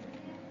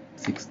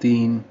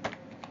 16,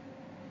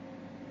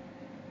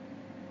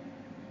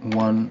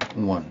 1,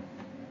 1.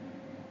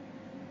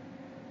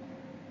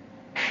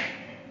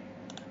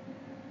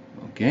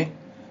 Okay.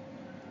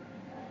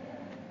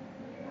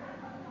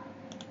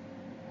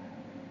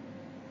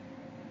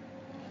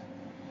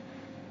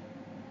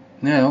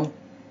 Now,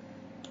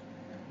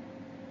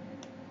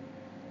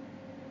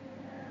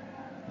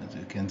 as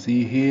you can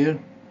see here,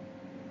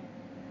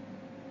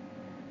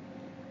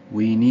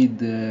 we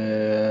need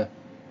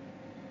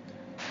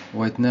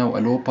right now a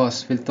low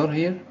pass filter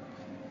here.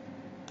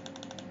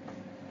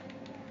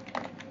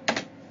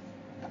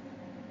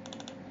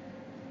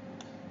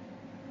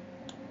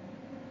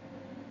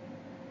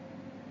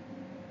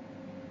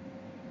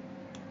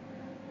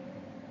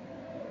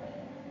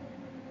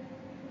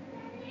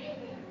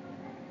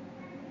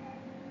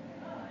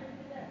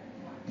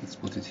 Let's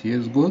put it here,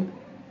 is good.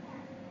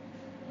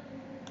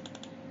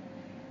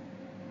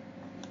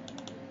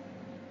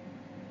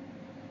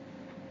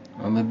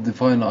 And let's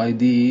define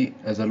ID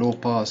as a low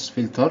pass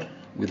filter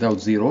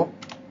without 0,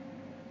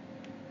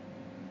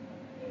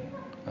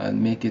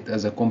 and make it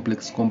as a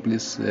complex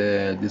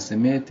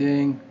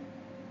decimating,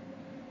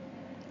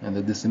 and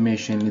the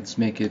decimation, let's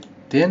make it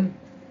 10,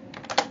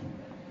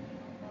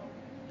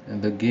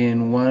 and the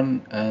gain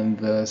 1, and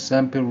the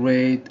sample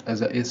rate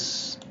as a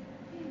S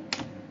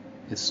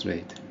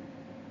rate.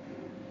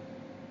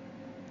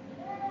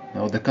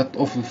 Now the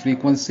cutoff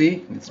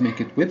frequency, let's make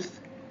it width,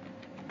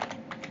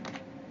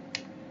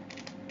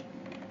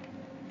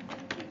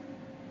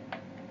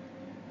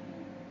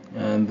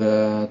 and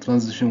the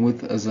transition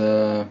width as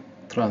a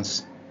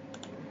trans.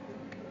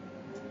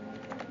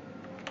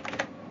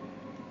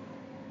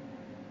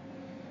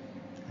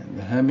 And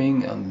the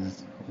hamming, and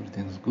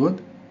everything is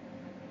good.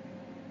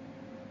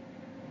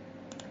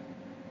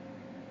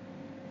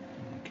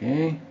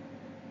 Okay.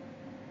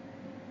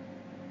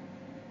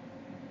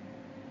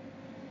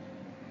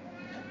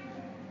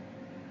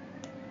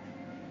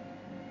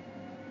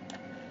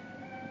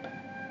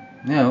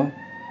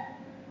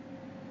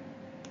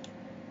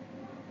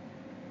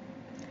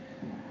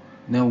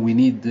 Now we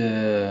need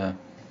a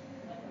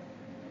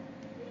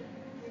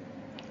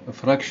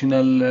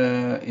fractional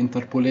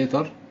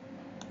interpolator.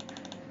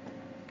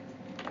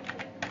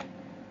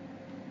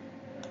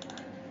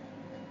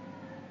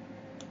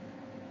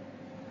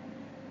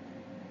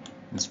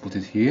 Let's put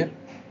it here.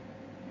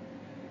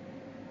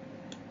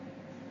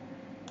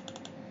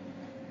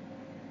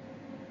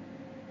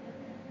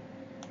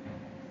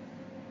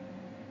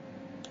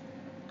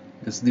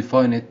 Let's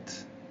define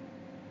it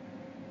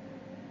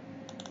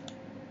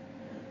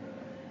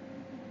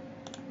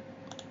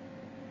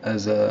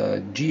as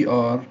a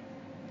GR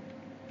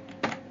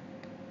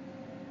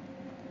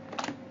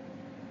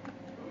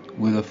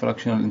with a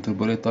fractional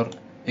interpolator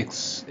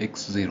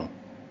x0,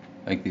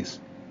 like this.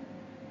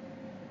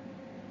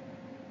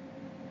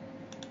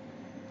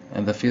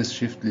 And the phase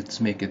shift,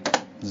 let's make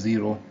it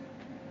 0,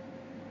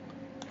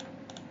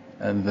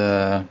 and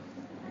the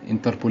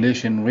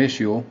interpolation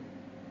ratio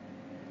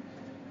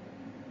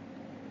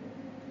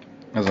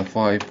as a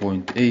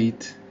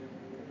 5.8,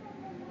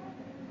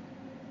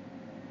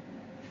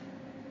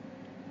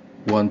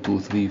 1, 2,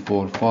 3,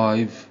 4,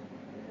 5,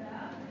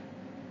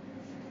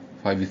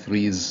 5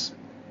 threes.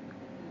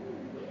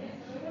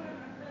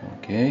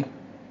 Okay.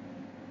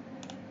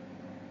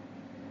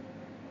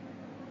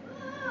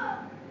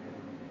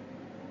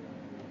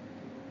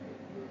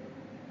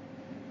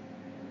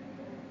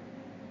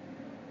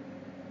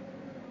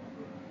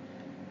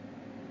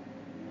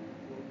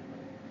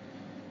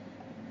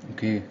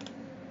 Okay.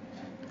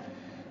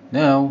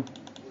 Now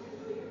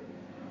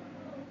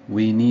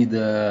we need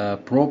a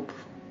probe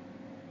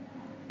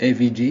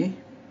AVG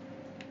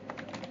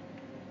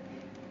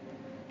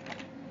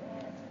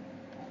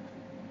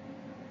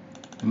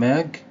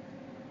mag.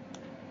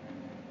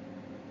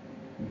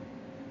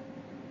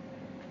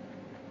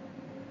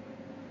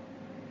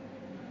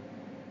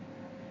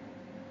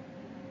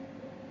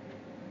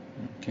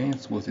 Okay,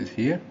 let's put it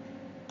here.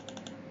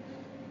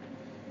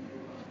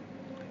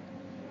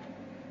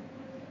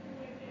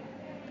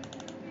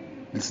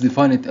 Let's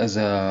define it as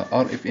a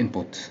RF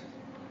input.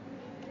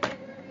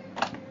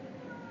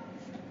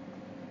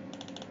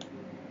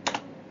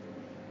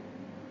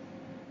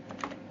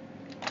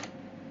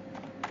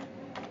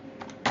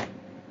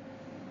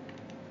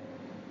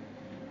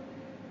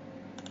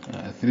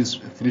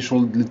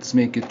 Threshold, let's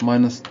make it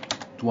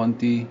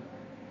 -20,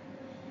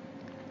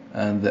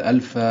 and the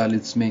alpha,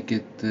 let's make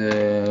it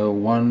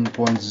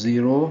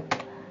 1.0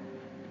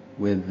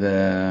 with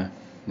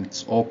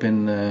let's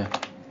open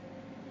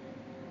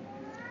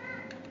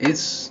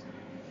S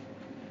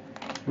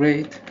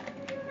rate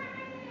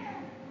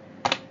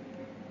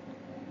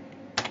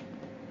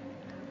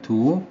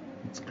 2.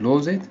 Let's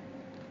close it.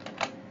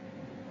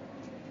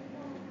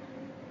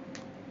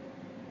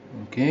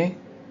 Okay,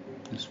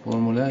 this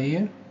formula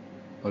here,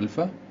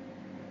 alpha.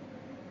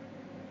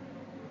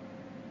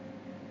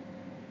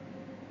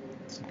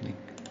 Let's click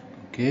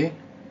OK.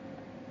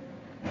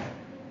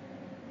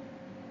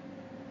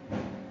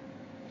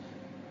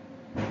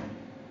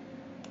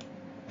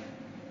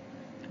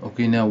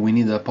 Okay, now we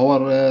need a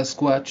power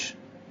squelch.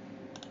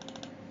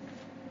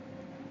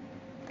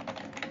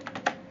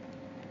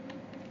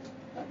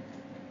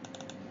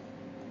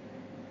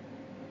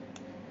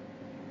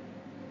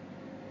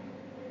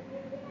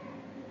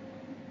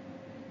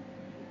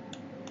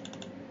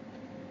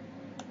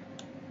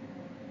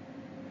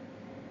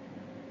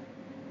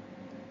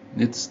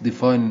 Let's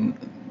define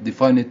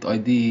it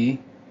ID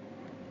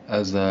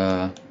as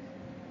a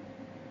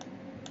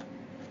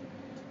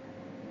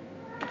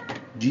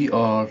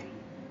GR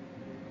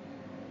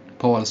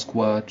power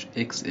squelch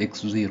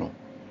XX0,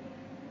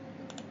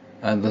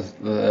 and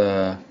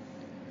the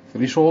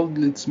threshold,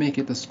 let's make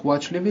it a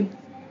squelch level.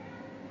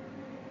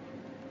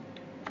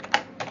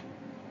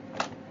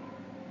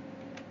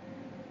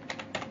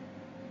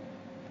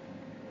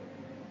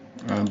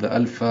 And the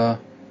alpha,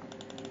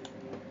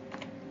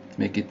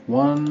 make it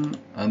 1,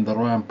 and the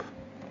ramp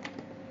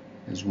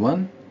is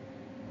 1.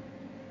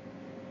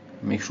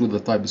 Make sure the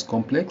type is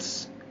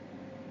complex.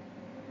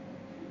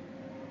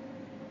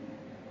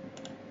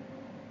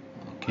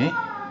 Okay.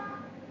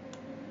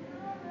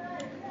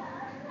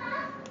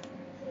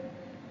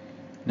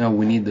 Now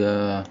we need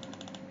a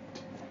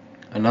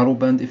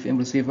narrowband FM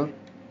receiver.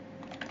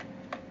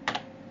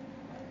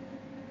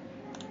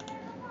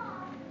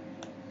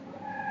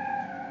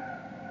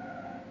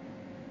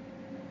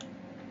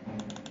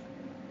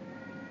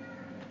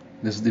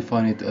 Let's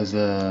define it as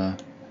a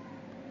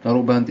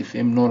narrowband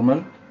FM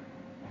normal.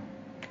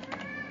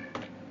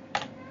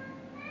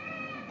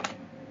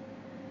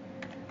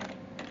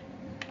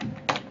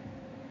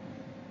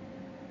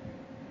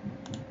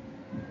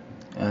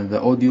 And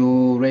the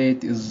audio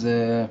rate is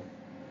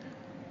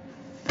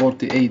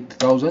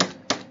 48,000.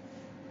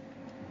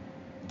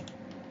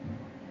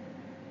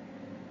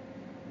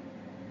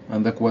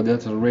 And the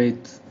quadrilateral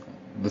rate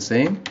the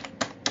same.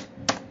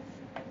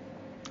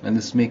 And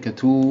let's make a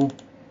 2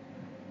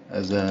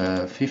 as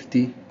a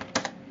 50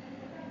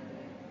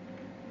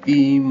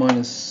 E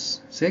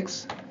minus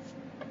 6,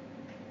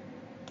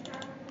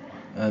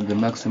 and the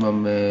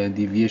maximum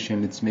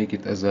deviation, let's make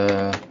it as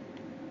a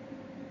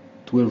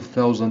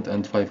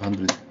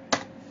 12,500.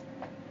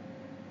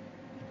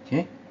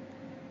 Okay.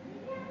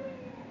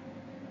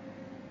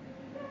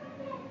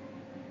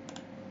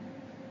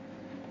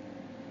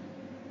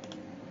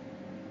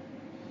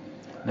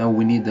 Now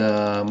we need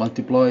a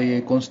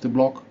multiply const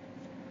block.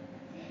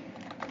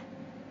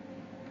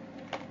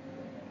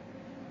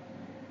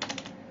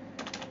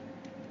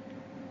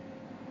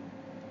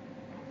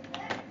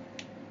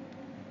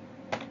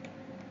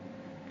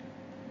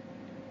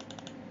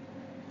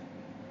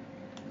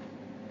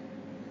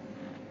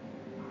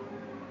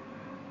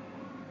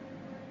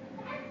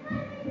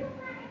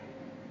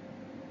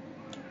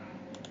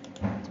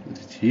 Put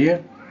it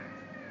here,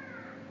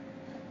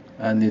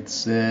 and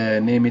let's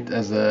name it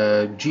as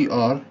a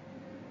GR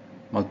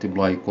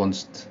multiply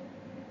const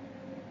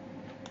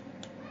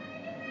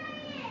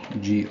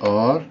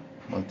GR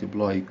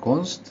multiply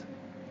const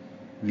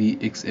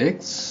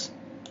VXX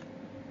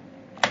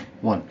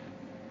 1,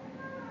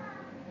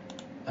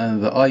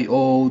 and the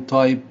IO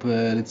type,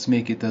 let's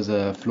make it as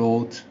a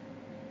float,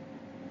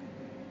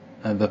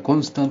 and the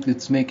constant,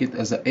 let's make it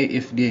as a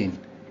AF gain.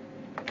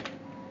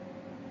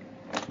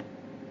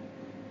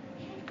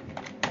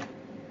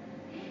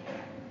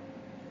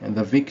 And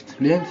the vict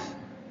length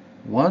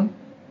 1.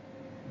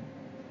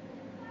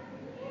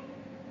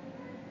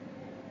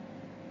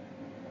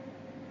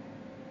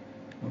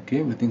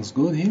 Okay, everything's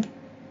good here.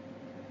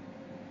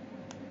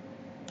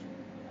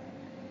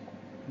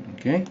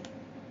 Okay,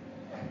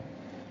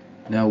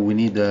 now we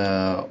need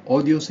a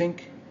audio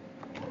sync.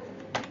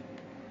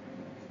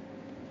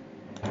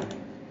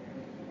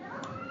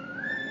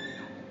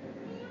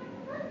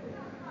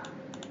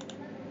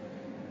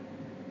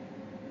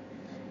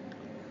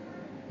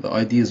 The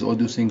ID is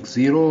audio sync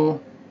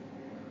 0,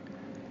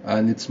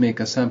 and let's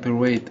make a sample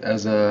rate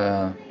as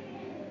a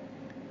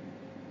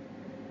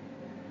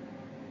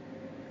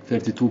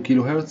 32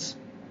 kilohertz,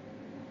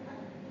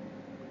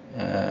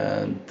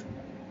 and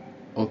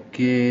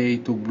okay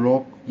to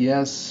block,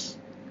 yes,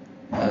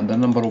 and the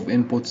number of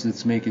inputs,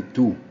 let's make it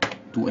two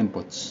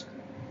inputs.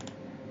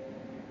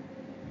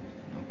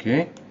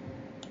 Okay,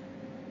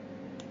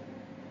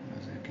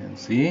 as you can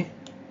see.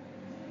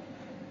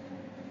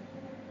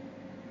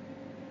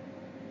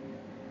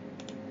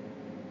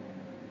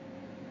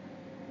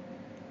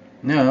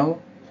 Now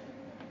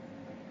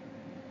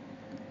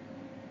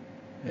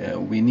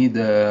we need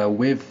a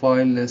wave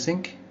file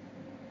sync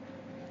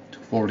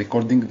for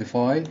recording the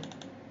file.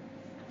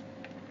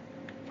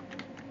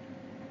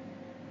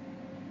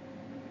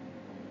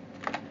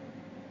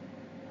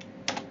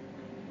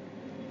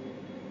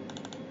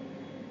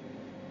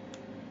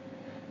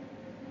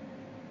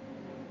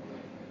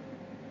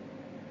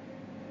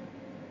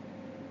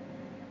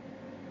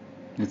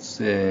 Let's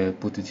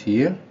put it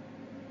here.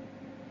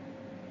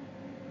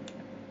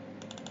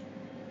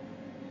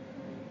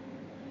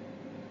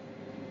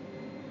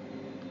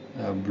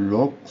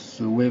 Blocks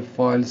wave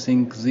file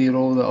sync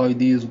 0, the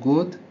ID is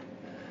good,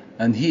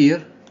 and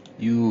here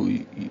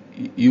you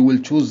will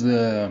choose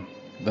the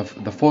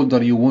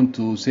folder you want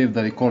to save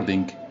the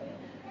recording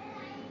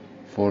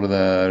for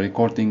the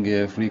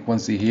recording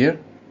frequency. Here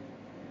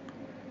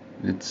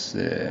let's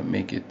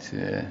make it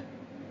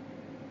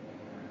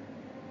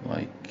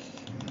like,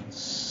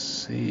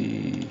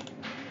 say,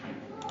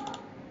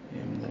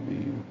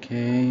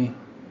 MWK,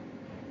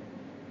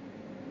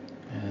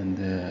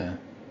 and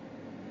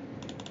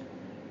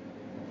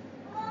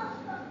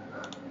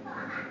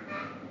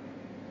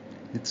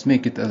let's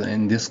make it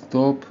in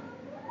desktop.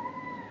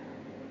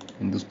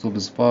 In desktop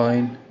is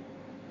fine,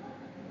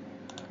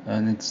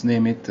 and let's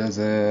name it as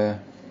a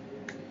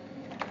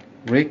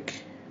rec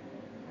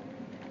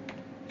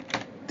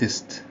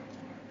test.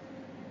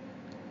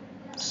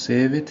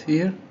 Save it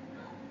here.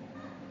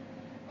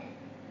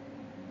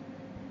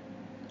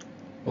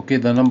 Okay,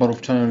 the number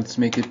of channels, let's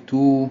make it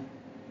 2,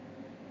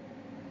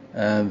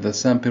 and the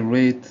sample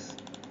rate,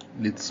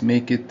 let's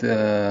make it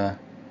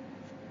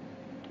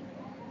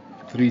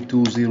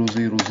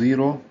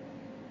 32000,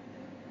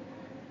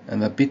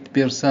 and the bit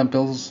per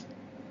samples,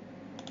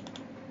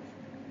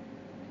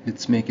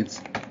 let's make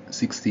it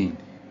 16.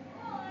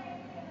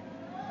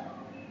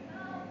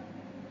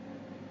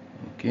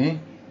 Okay,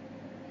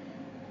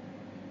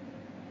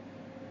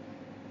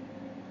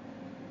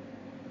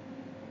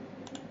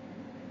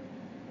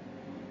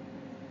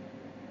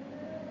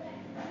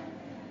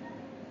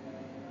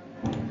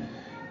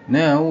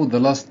 now the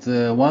last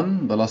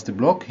one, the last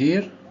block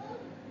here,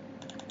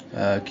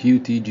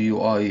 Qt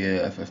GUI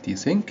FFT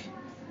sync,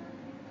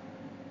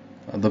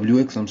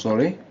 WX, I'm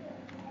sorry.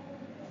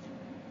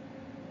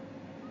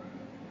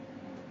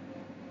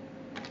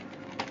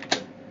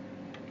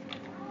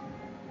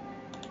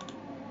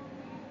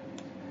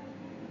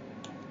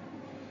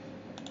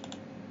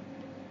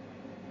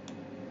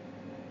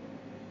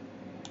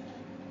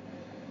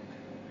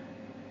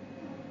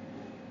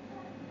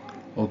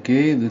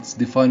 Okay, let's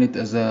define it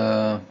as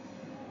a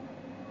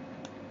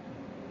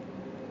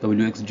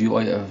WX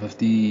GUI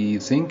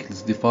FFT sync.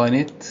 Let's define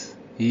it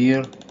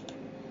here.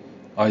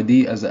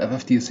 ID as a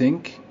FFT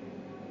sync.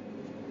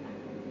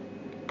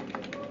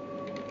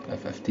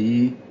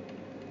 FFT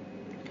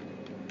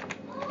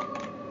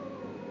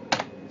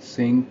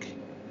sync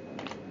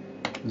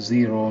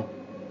 0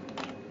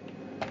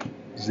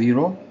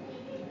 0,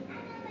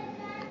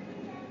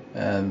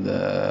 and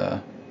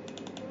the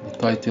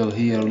title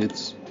here,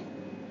 let's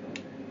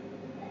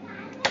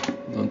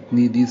don't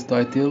need this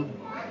title,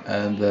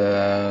 and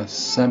the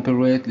sample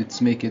rate,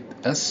 let's make it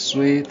S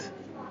rate,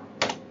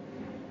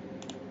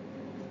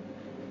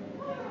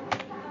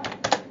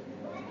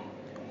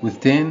 with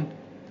 10,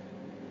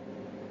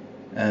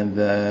 and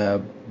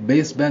the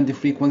baseband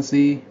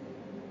frequency,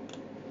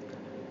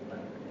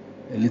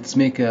 let's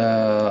make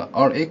a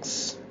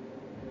RX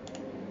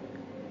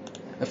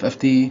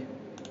FFT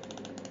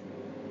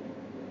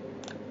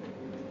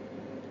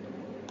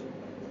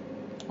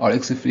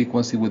RX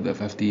frequency with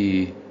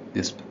FFT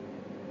disp,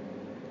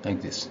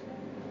 like this.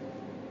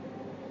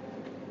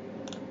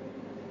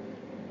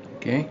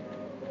 Okay,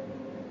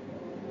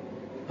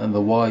 and the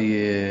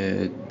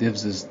Y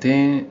divs is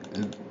 10,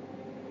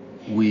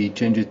 we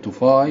change it to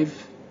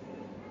 5,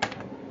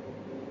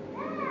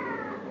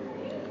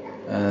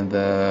 and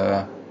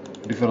the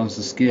reference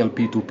scale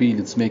P2P,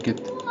 let's make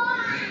it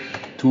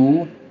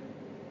 2,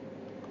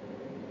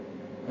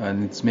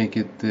 and let's make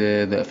it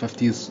the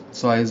FFT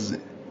size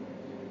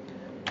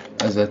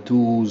as a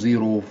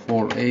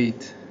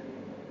 2048,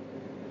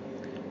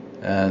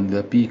 and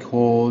the peak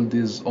hold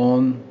is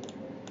on,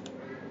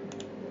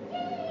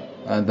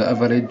 and the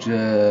average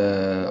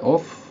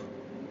off,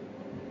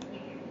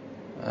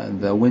 and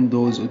the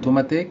window is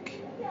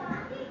automatic,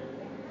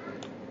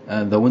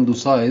 and the window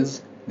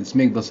size, let's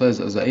make the size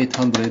as a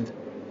 800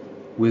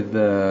 with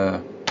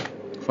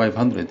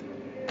 500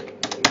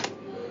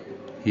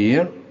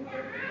 here,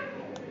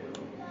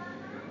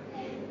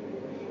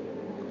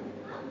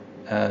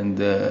 and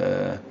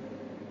the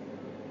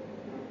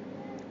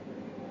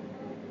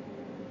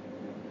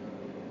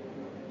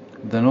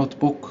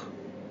notebook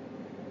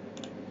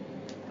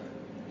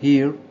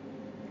here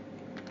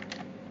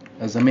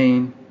as a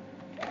main,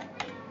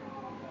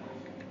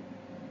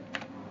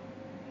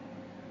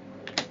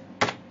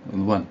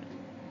 and one.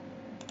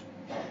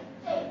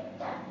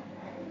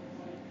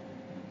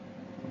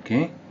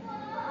 Okay.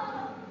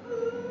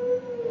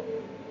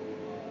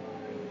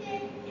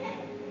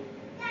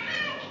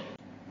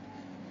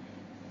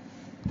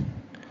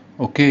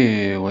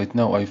 Okay, right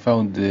now I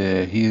found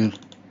here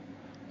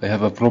I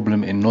have a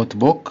problem in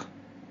notebook.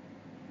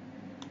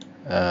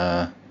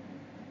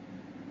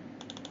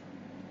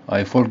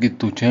 I forget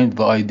to change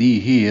the ID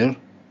here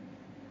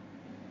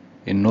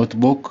in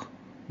notebook.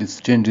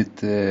 Let's change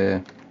it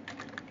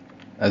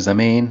as a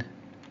main,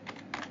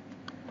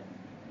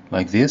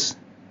 like this.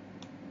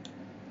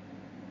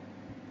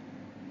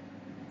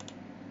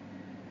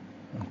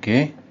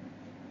 Okay.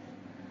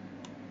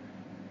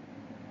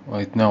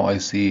 Right now I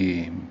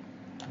see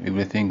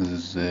everything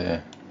is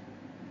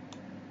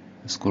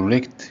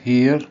correct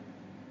here.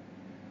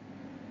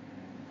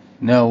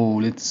 Now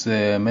let's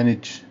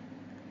manage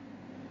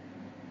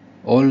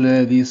all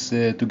these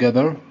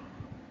together.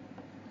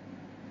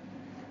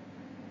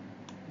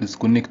 Let's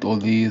connect all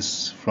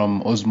these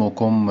from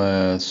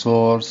Osmocom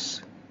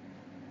source.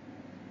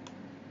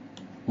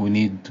 We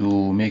need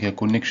to make a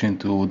connection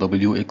to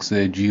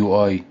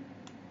WX-GUI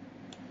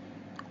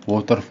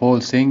waterfall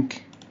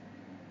sync,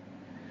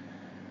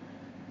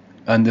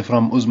 and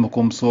from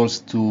Osmocom source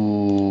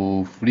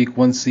to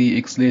frequency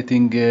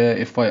exciting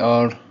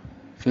FIR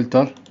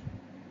filter,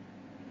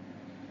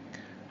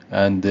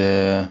 and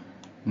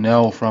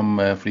now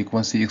from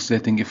frequency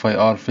exciting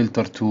FIR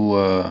filter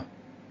to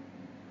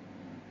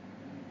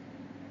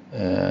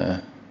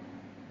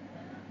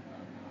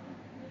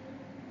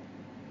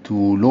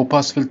low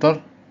pass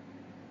filter.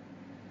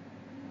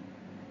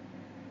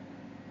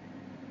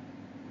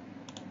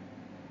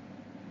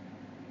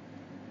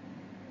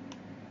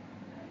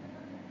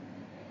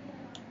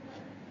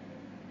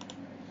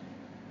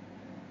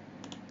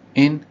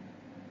 In.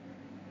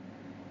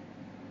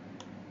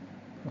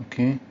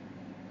 Okay.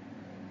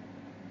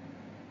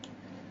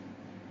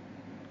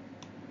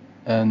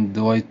 And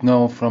right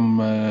now from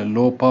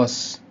low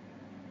pass,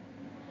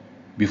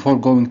 before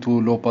going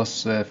to low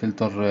pass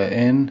filter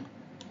in,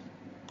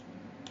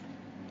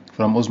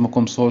 from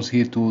Osmocom source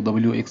here to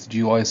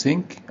WX-GUI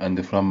sync,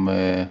 and from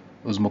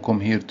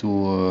Osmocom here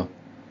to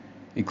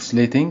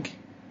exciting,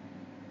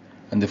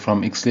 and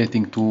from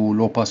exciting to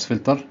low pass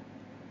filter,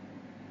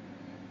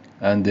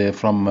 and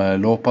from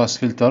low pass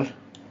filter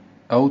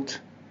out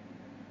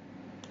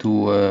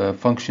to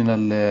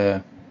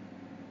functional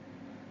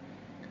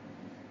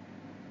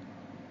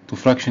to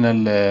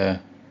fractional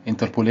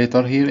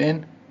interpolator here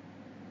in,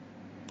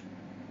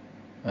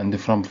 and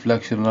from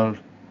fractional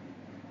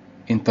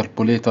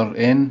interpolator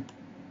in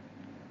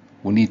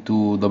we need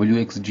to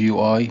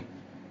WX-GUI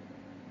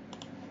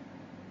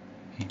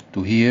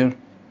to here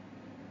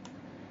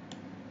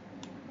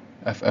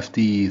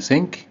FFT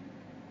sync,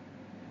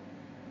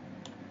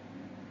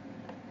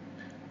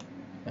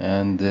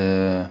 and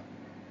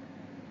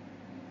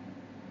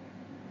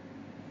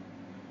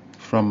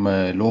from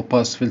low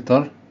pass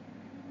filter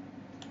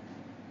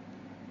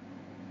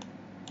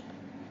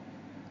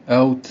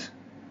out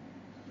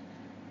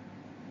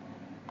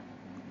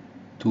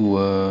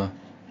to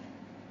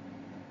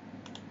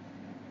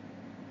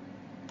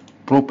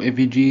prop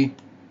AVG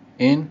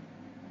in,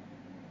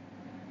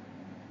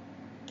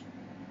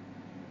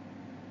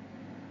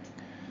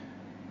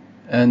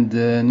 and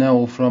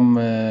now from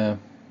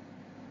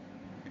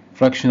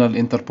fractional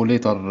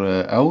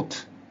interpolator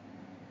out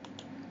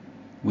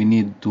we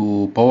need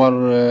to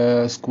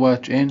power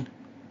Squelch in,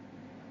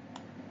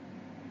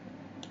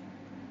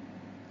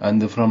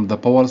 and from the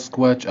power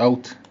Squelch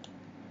out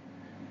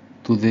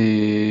to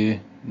the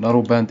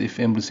narrowband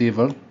FM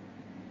receiver.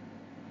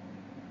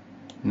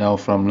 Now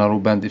from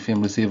narrowband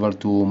FM receiver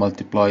to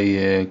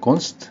multiply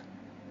const,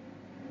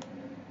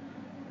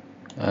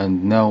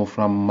 and now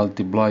from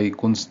multiply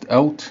const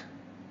out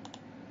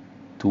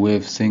to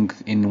wave sync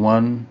in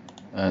 1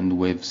 and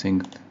wave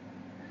sync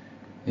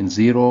in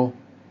 0,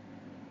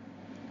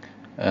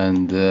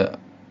 and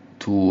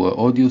to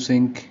audio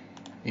sync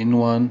in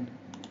 1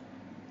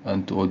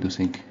 and to audio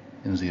sync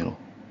in 0.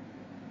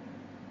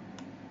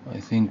 I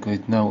think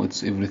right now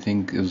it's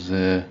everything is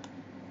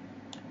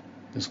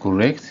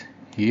correct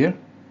here,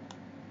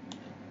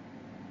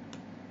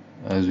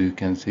 as you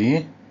can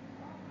see.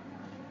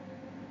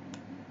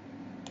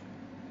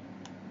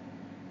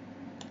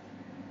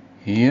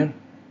 Here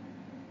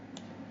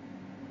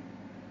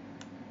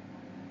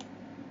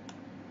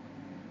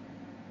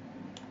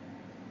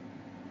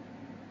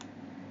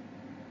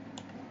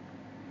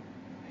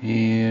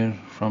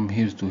from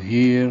here to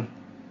here,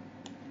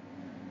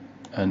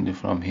 and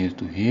from here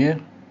to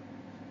here.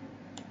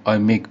 I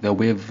make the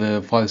wave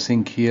file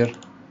sync here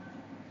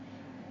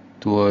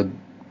to a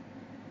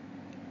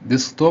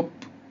desktop,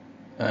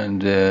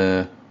 and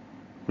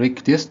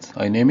rig test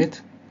I name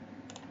it,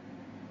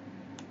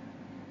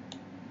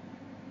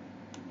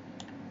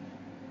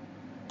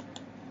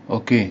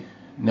 Okay,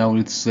 now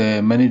let's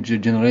manage to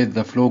generate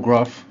the flow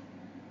graph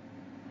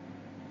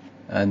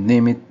and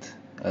name it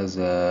as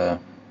a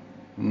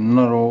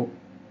narrow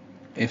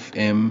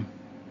FM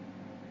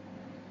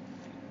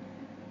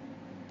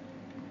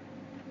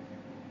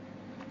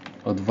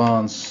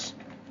advanced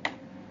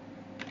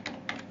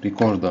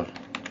recorder.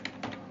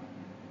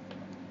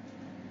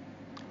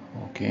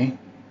 Okay,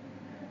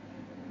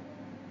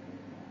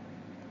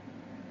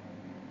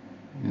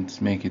 let's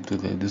make it to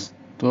the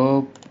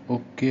desktop.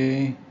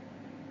 Okay,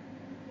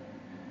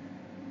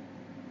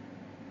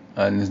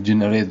 and let's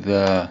generate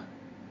the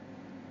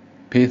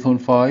Python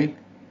file.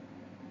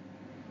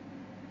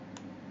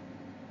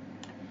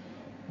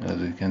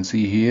 As you can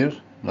see here,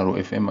 narrow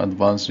FM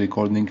advanced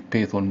recording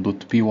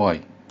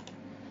python.py.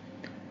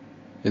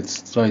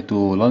 Let's try to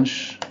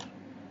launch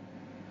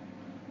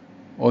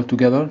all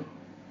together.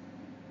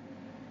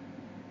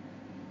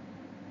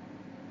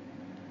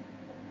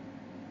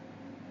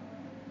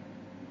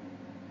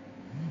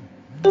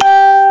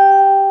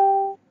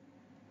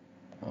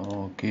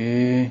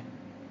 Okay,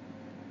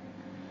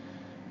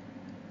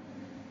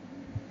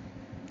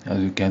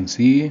 as you can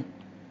see,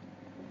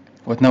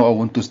 right now I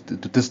want to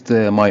test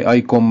my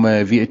ICOM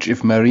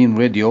VHF marine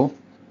radio.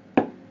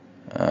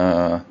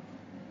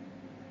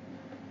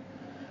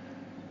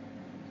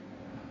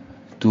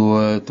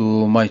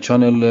 To my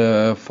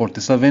channel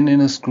 47 in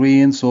the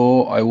screen,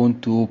 so I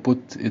want to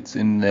put it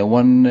in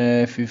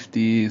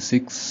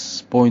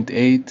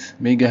 156.8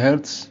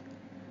 megahertz,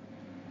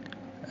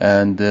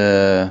 and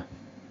the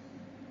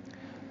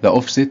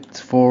offset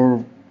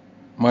for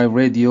my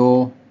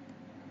radio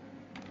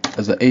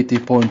is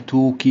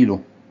 80.2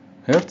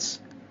 kilohertz.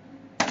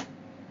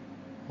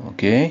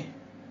 Okay,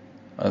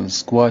 and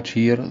Squelch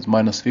here is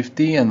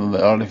 -50, and the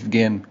RF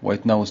gain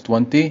right now is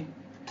 20.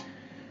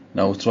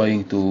 Now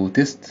trying to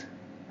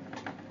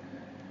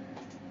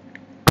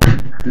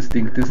testing.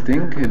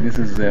 This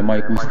is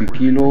Mike Whiskey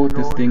Kilo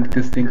testing.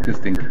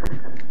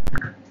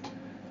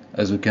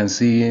 As you can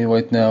see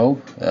right now,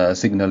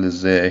 signal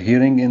is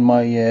hearing in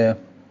my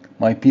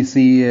my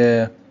PC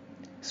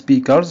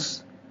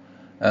speakers,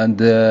 and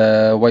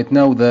right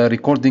now the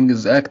recording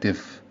is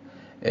active.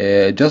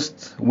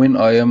 Just when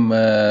I am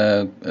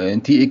in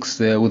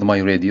TX with my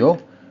radio,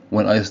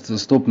 when I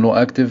stop no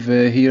active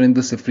here in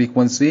this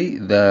frequency,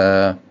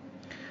 the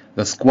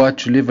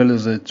Squelch level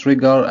is a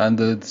trigger and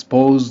it's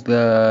pause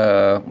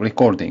the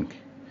recording.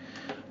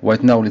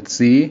 Right now, let's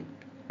see.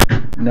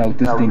 Now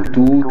testing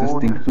two.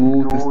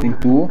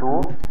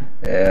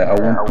 I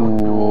want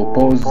to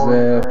pause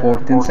for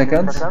 10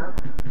 seconds.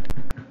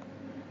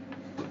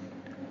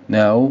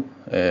 Now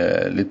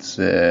let's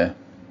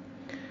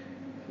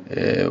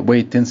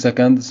wait 10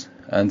 seconds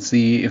and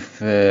see if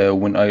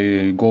when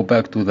I go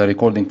back to the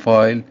recording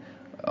file,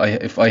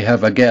 if I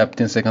have a gap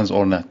 10 seconds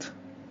or not.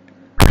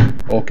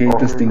 Okay,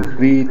 testing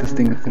three.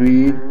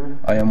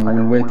 I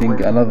am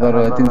waiting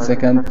another 10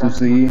 seconds to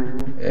see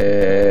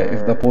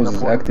if the pause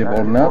is active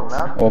or not.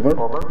 Over.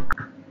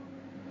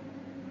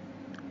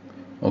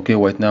 Okay,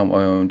 right now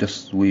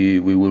we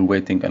will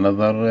waiting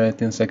another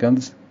 10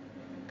 seconds.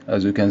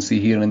 As you can see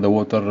here in the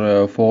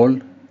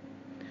waterfall.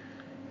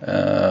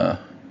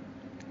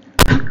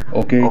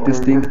 Okay,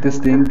 testing.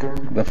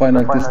 The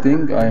final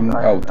testing. I'm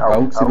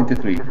out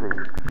 73.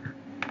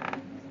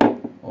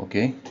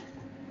 Okay.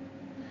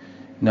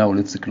 Now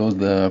let's close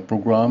the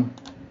program,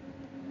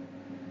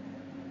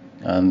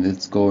 and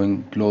let's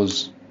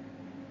close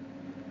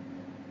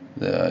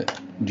the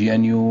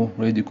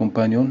GNU-RADIO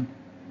Companion.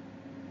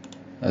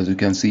 As you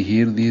can see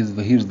here,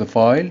 here's the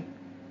file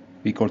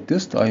record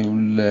test I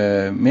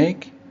will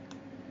make.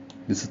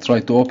 Let's try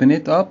to open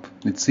it up.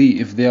 Let's see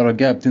if there are a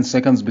gap 10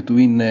 seconds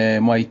between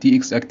my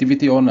TX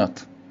activity or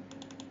not.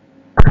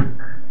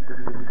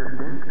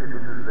 Testing.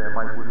 This is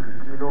my Whiskey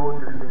Kilo.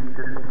 Testing.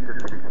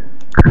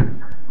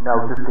 Now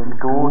testing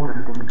two.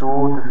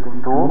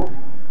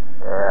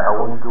 I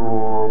want to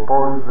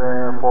pause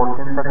for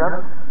 10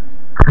 seconds.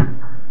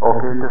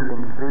 Okay,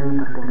 testing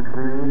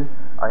three.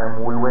 I am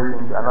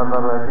waiting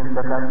another 10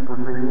 seconds to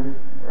see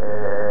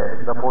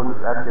if the pause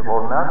is active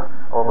or not.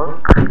 Over.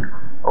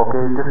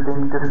 Okay,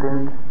 testing.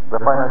 The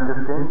final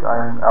testing. I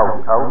am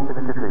out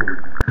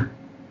 73.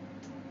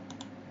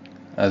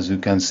 As you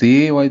can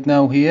see right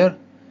now here,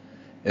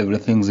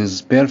 everything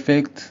is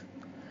perfect.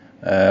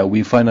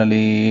 We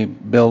finally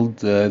built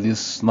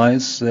this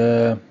nice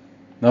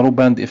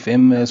narrowband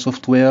FM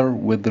software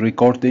with the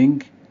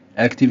recording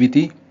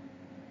activity.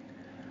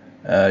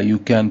 You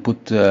can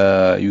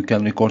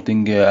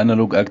recording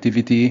analog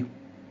activity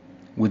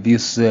with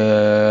this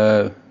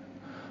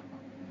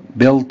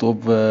build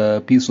of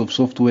piece of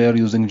software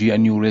using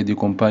GNU-RADIO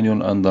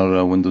Companion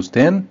under Windows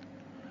 10.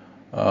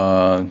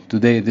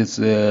 Today this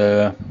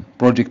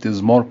project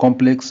is more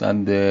complex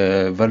and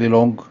very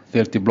long,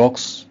 30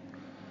 blocks.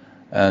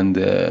 And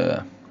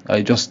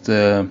I just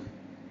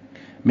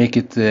make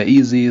it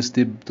easy,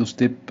 step to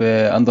step,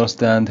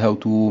 understand how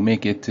to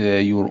make it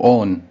your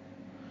own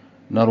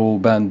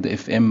narrowband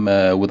FM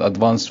with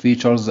advanced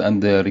features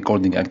and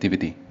recording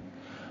activity.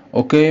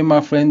 Okay,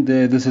 my friend,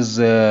 this is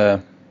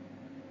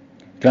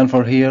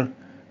Canfor here.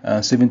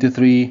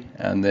 73,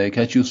 and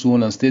catch you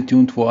soon, and stay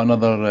tuned for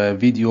another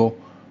video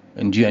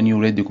in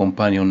GNU-RADIO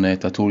Companion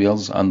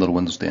tutorials under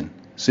Windows 10.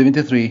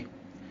 73.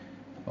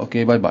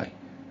 Okay, bye bye.